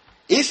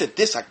 Isn't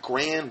this a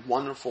grand,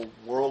 wonderful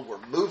world we're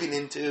moving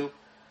into?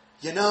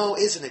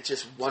 Isn't it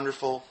just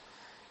wonderful?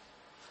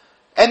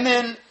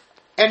 And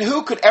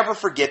who could ever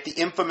forget the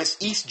infamous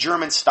East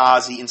German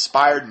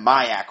Stasi-inspired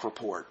Mayak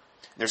report?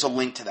 There's a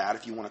link to that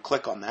if you want to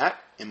click on that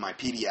in my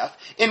PDF,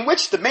 in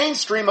which the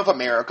mainstream of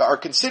America are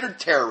considered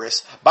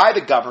terrorists by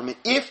the government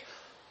if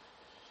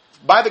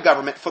by the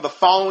government for the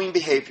following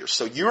behaviors.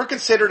 So you are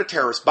considered a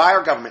terrorist by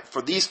our government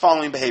for these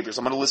following behaviors.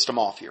 I'm going to list them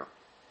off here.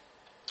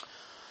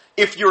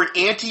 If you're an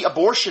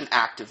anti-abortion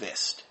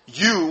activist,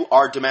 you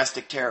are a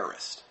domestic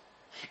terrorist.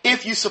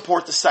 If you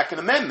support the Second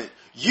Amendment,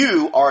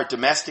 you are a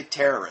domestic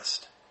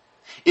terrorist.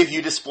 If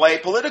you display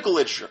political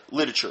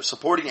literature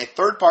supporting a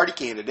third-party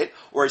candidate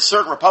or a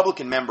certain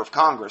Republican member of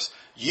Congress,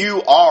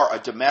 you are a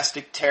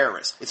domestic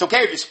terrorist. It's okay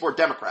if you support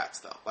Democrats,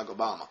 though, like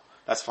Obama.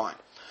 That's fine.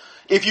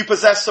 If you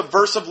possess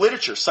subversive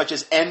literature, such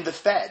as End the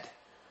Fed,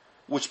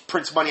 which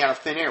prints money out of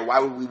thin air, why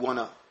would we want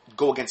to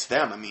go against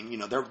them? I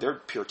mean, they're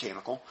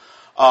puritanical.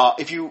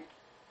 If you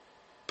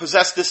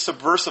possess this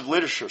subversive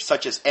literature,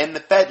 such as End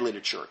the Fed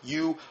literature,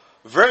 you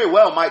very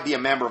well might be a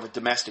member of a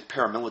domestic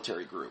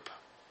paramilitary group.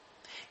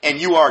 And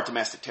you are a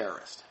domestic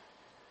terrorist.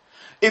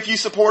 If you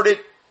supported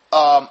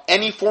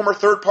any former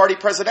third-party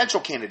presidential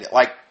candidate,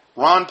 like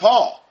Ron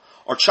Paul,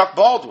 or Chuck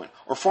Baldwin,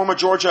 or former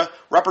Georgia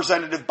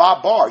Representative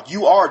Bob Barr,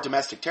 you are a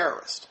domestic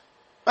terrorist.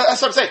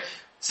 That's what I'm saying.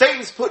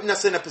 Satan's putting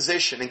us in a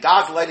position, and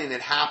God's letting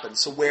it happen,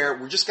 so where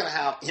we're just going to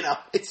have,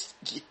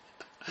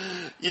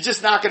 you're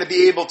just not going to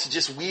be able to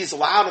just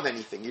weasel out of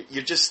anything.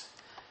 You're just,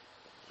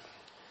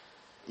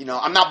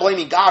 I'm not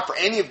blaming God for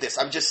any of this.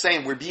 I'm just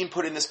saying we're being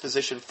put in this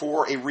position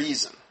for a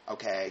reason,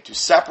 okay, to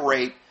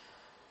separate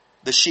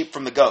the sheep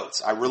from the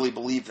goats. I really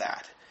believe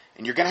that.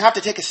 And you're going to have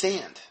to take a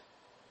stand,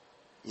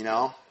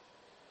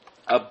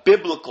 a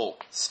biblical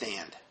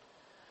stand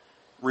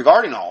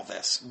regarding all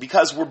this,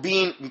 because we're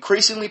being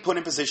increasingly put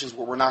in positions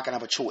where we're not going to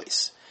have a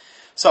choice.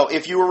 So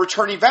if you're a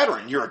returning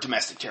veteran, you're a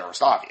domestic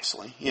terrorist,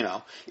 obviously.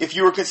 If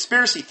you're a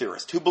conspiracy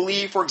theorist who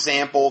believe, for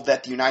example,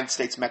 that the United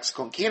States,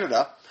 Mexico, and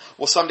Canada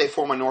will someday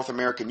form a North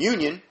American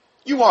Union,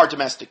 you are a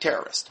domestic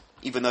terrorist.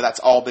 Even though that's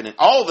all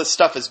of this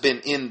stuff has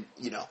been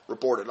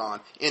reported on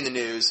in the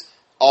news,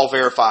 all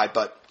verified,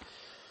 but,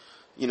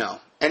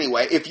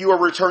 anyway, if you are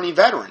a returning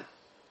veteran,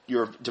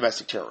 you're a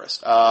domestic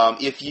terrorist. I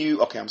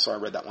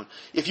read that one.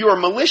 If you are a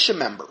militia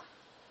member,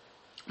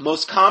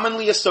 most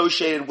commonly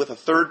associated with a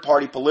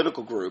third-party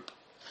political group,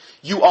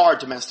 you are a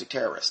domestic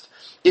terrorist.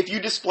 If you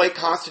display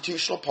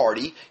Constitutional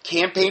Party,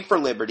 Campaign for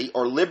Liberty,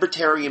 or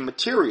libertarian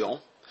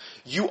material,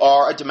 you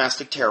are a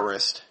domestic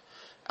terrorist.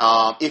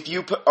 If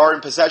you are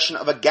in possession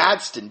of a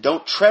Gadsden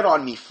Don't Tread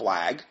on Me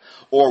flag,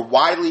 or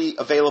widely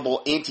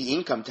available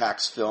anti-income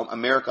tax film,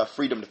 America,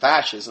 Freedom to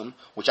Fascism,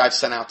 which I've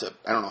sent out to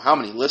I don't know how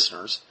many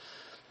listeners,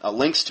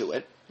 links to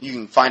it. You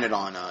can find it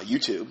on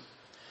YouTube.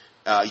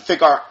 You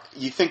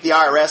think the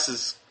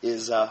IRS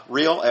is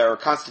real or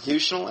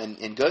constitutional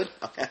and good?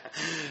 Okay.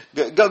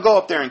 Go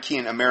up there and key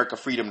in America,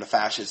 Freedom to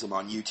Fascism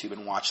on YouTube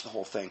and watch the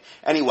whole thing.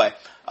 Anyway,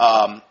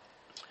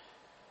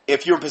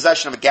 if you're in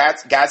possession of a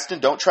Gadsden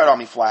Don't Tread on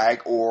Me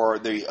flag or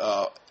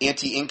the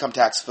anti-income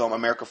tax film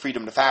America,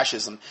 Freedom to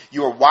Fascism,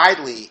 you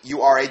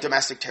are a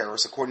domestic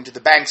terrorist according to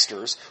the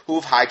banksters who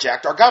have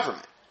hijacked our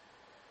government.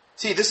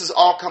 See, this is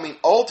all coming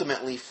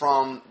ultimately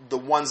from the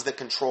ones that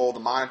control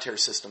the monetary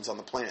systems on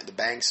the planet, the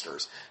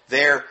banksters.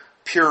 They're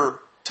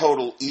pure,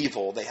 total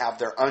evil. They have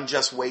their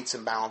unjust weights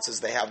and balances.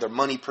 They have their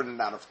money printed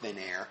out of thin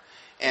air.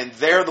 And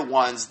they're the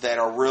ones that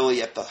are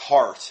really at the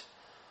heart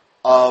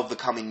of the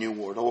coming New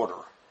World Order.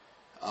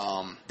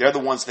 They're the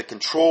ones that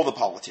control the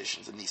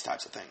politicians and these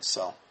types of things.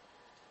 So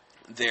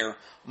they're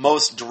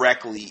most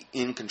directly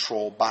in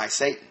control by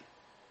Satan.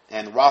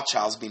 And the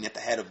Rothschilds being at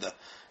the head of the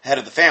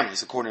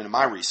families, according to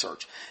my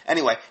research.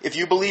 Anyway, if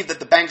you believe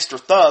that the bankster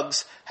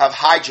thugs have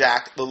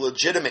hijacked the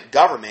legitimate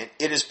government,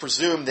 it is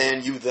presumed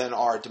you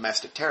are a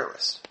domestic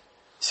terrorist.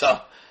 So,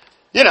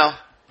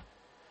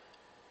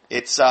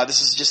 it's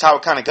this is just how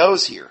it kind of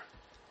goes here.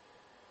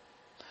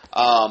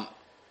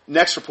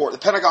 Next report, the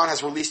Pentagon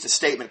has released a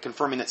statement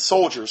confirming that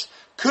soldiers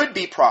could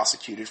be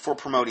prosecuted for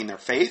promoting their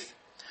faith.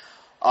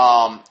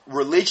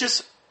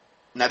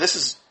 Now this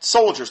is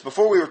soldiers.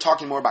 Before we were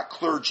talking more about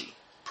clergy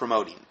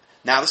promoting.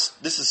 Now,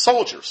 this is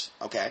soldiers,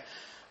 okay?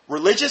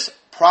 Religious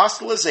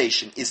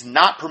proselytization is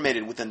not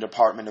permitted within the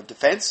Department of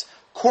Defense.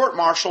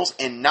 Court-martials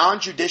and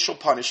non-judicial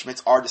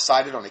punishments are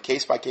decided on a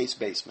case-by-case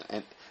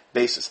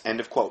basis. End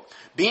of quote.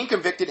 Being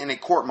convicted in a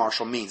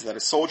court-martial means that a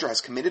soldier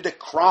has committed a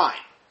crime,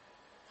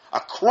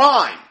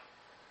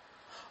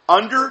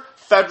 under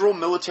federal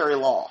military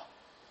law.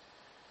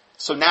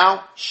 So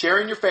now,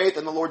 sharing your faith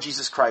in the Lord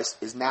Jesus Christ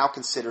is now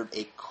considered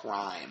a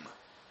crime.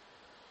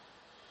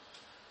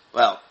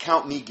 Well,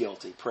 count me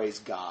guilty, praise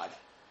God.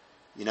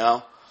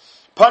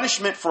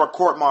 Punishment for a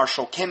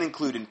court-martial can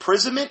include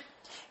imprisonment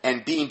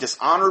and being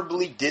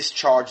dishonorably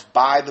discharged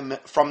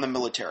from the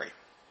military.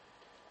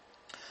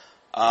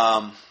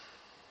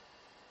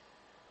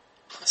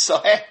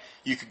 So,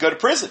 you could go to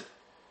prison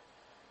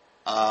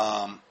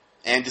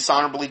and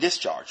dishonorably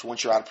discharged.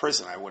 Once you're out of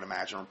prison, I would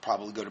imagine, or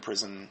probably go to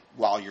prison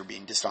while you're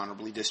being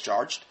dishonorably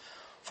discharged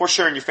for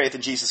sharing your faith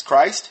in Jesus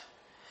Christ.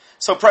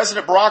 So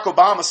President Barack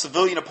Obama's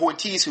civilian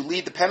appointees who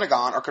lead the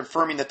Pentagon are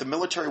confirming that the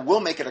military will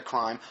make it a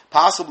crime,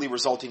 possibly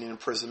resulting in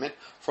imprisonment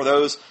for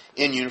those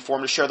in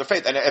uniform to share their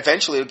faith. And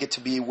eventually it'll get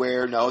to be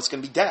where, no, it's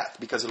going to be death,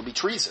 because it'll be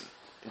treason.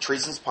 And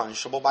treason is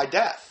punishable by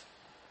death.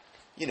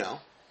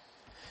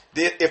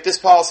 If this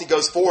policy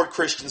goes forward,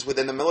 Christians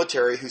within the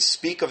military who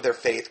speak of their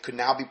faith could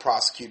now be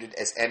prosecuted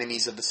as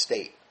enemies of the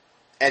state.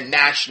 And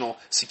national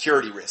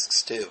security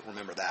risks, too.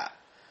 Remember that.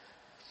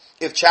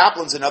 If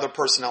chaplains and other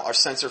personnel are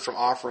censored from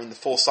offering the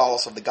full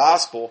solace of the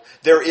gospel,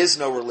 there is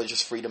no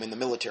religious freedom in the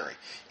military.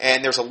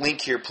 And there's a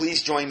link here.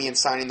 Please join me in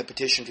signing the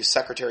petition to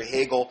Secretary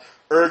Hagel,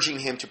 urging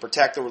him to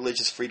protect the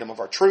religious freedom of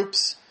our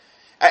troops.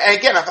 And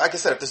again, like I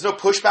said, if there's no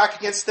pushback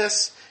against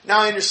this, now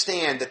I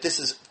understand that this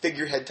is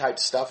figurehead type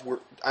stuff.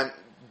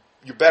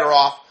 You're better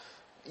off,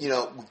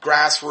 with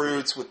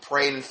grassroots, with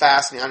praying and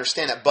fasting. I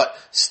understand that. But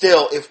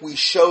still, if we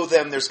show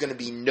them there's going to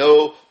be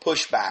no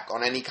pushback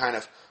on any kind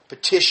of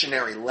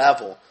petitionary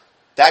level,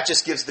 that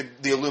just gives the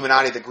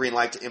Illuminati the green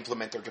light to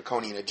implement their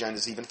draconian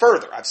agendas even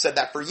further. I've said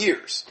that for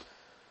years.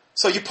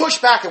 So you push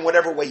back in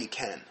whatever way you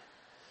can.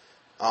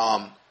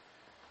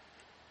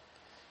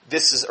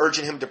 This is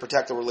urging him to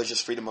protect the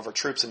religious freedom of our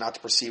troops and not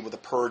to proceed with a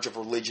purge of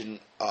religion,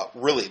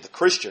 really the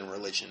Christian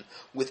religion,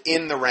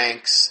 within the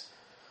ranks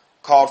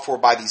called for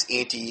by these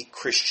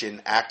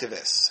anti-Christian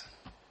activists.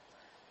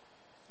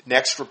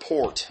 Next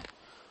report.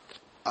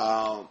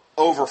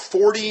 Over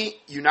 40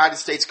 United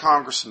States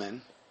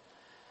congressmen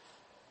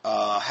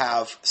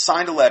have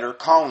signed a letter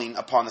calling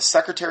upon the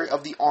Secretary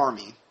of the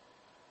Army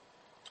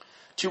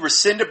to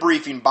rescind a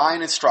briefing by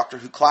an instructor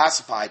who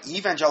classified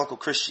evangelical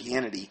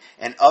Christianity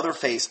and other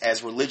faiths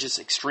as religious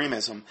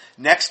extremism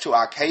next to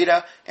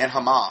Al-Qaeda and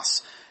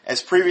Hamas.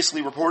 As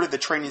previously reported, the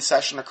training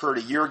session occurred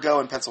a year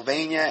ago in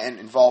Pennsylvania and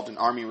involved an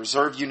Army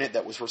Reserve unit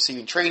that was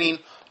receiving training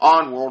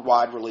on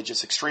worldwide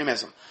religious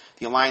extremism.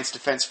 The Alliance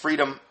Defense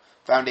Freedom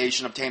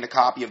Foundation obtained a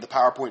copy of the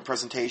PowerPoint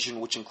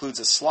presentation, which includes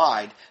a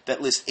slide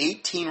that lists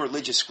 18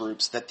 religious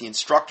groups that the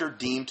instructor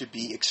deemed to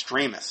be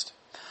extremist.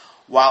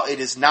 While it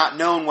is not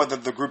known whether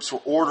the groups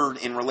were ordered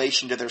in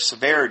relation to their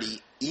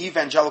severity,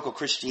 evangelical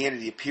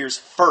Christianity appears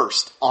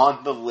first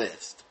on the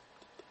list.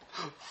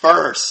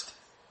 First.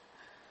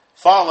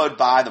 Followed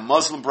by the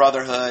Muslim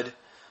Brotherhood,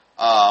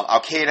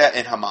 Al-Qaeda,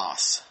 and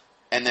Hamas.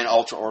 And then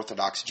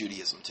ultra-Orthodox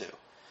Judaism, too.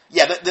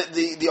 Yeah,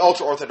 the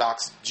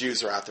ultra-Orthodox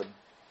Jews are out there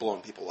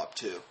blowing people up,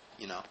 too.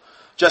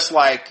 Just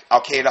like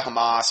Al-Qaeda,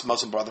 Hamas,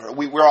 Muslim Brotherhood.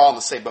 We're all in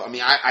the same boat. I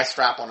mean, I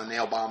strap on a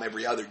nail bomb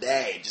every other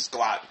day. Just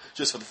go out,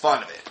 just for the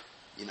fun of it.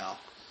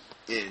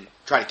 And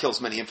try to kill as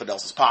many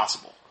infidels as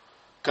possible.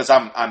 Because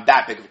I'm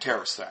that big of a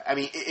terrorist threat. I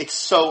mean, it's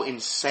so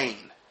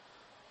insane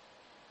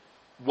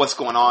what's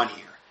going on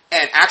here.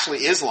 And actually,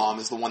 Islam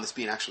is the one that's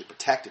being actually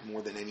protected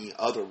more than any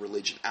other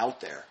religion out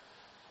there.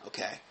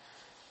 Okay?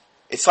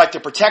 It's like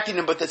they're protecting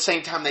them, but at the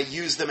same time they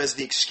use them as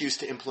the excuse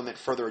to implement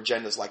further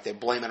agendas, like they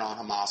blame it on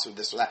Hamas or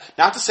this or that.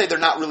 Not to say they're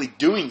not really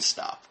doing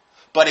stuff.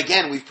 But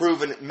again, we've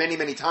proven many,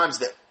 many times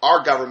that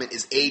our government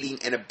is aiding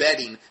and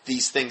abetting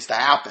these things to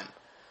happen.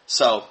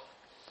 So,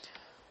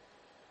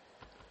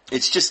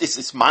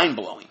 it's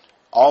mind-blowing,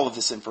 all of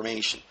this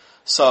information.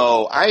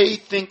 So, I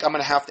think I'm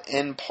going to have to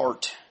end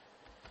part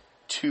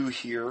 2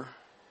 here.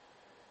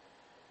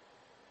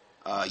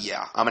 I'm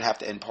going to have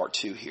to end part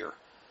 2 here.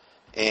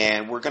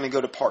 And we're going to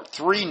go to part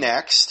 3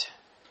 next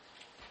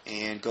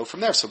and go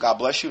from there. So God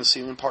bless you and see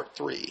you in part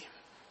 3.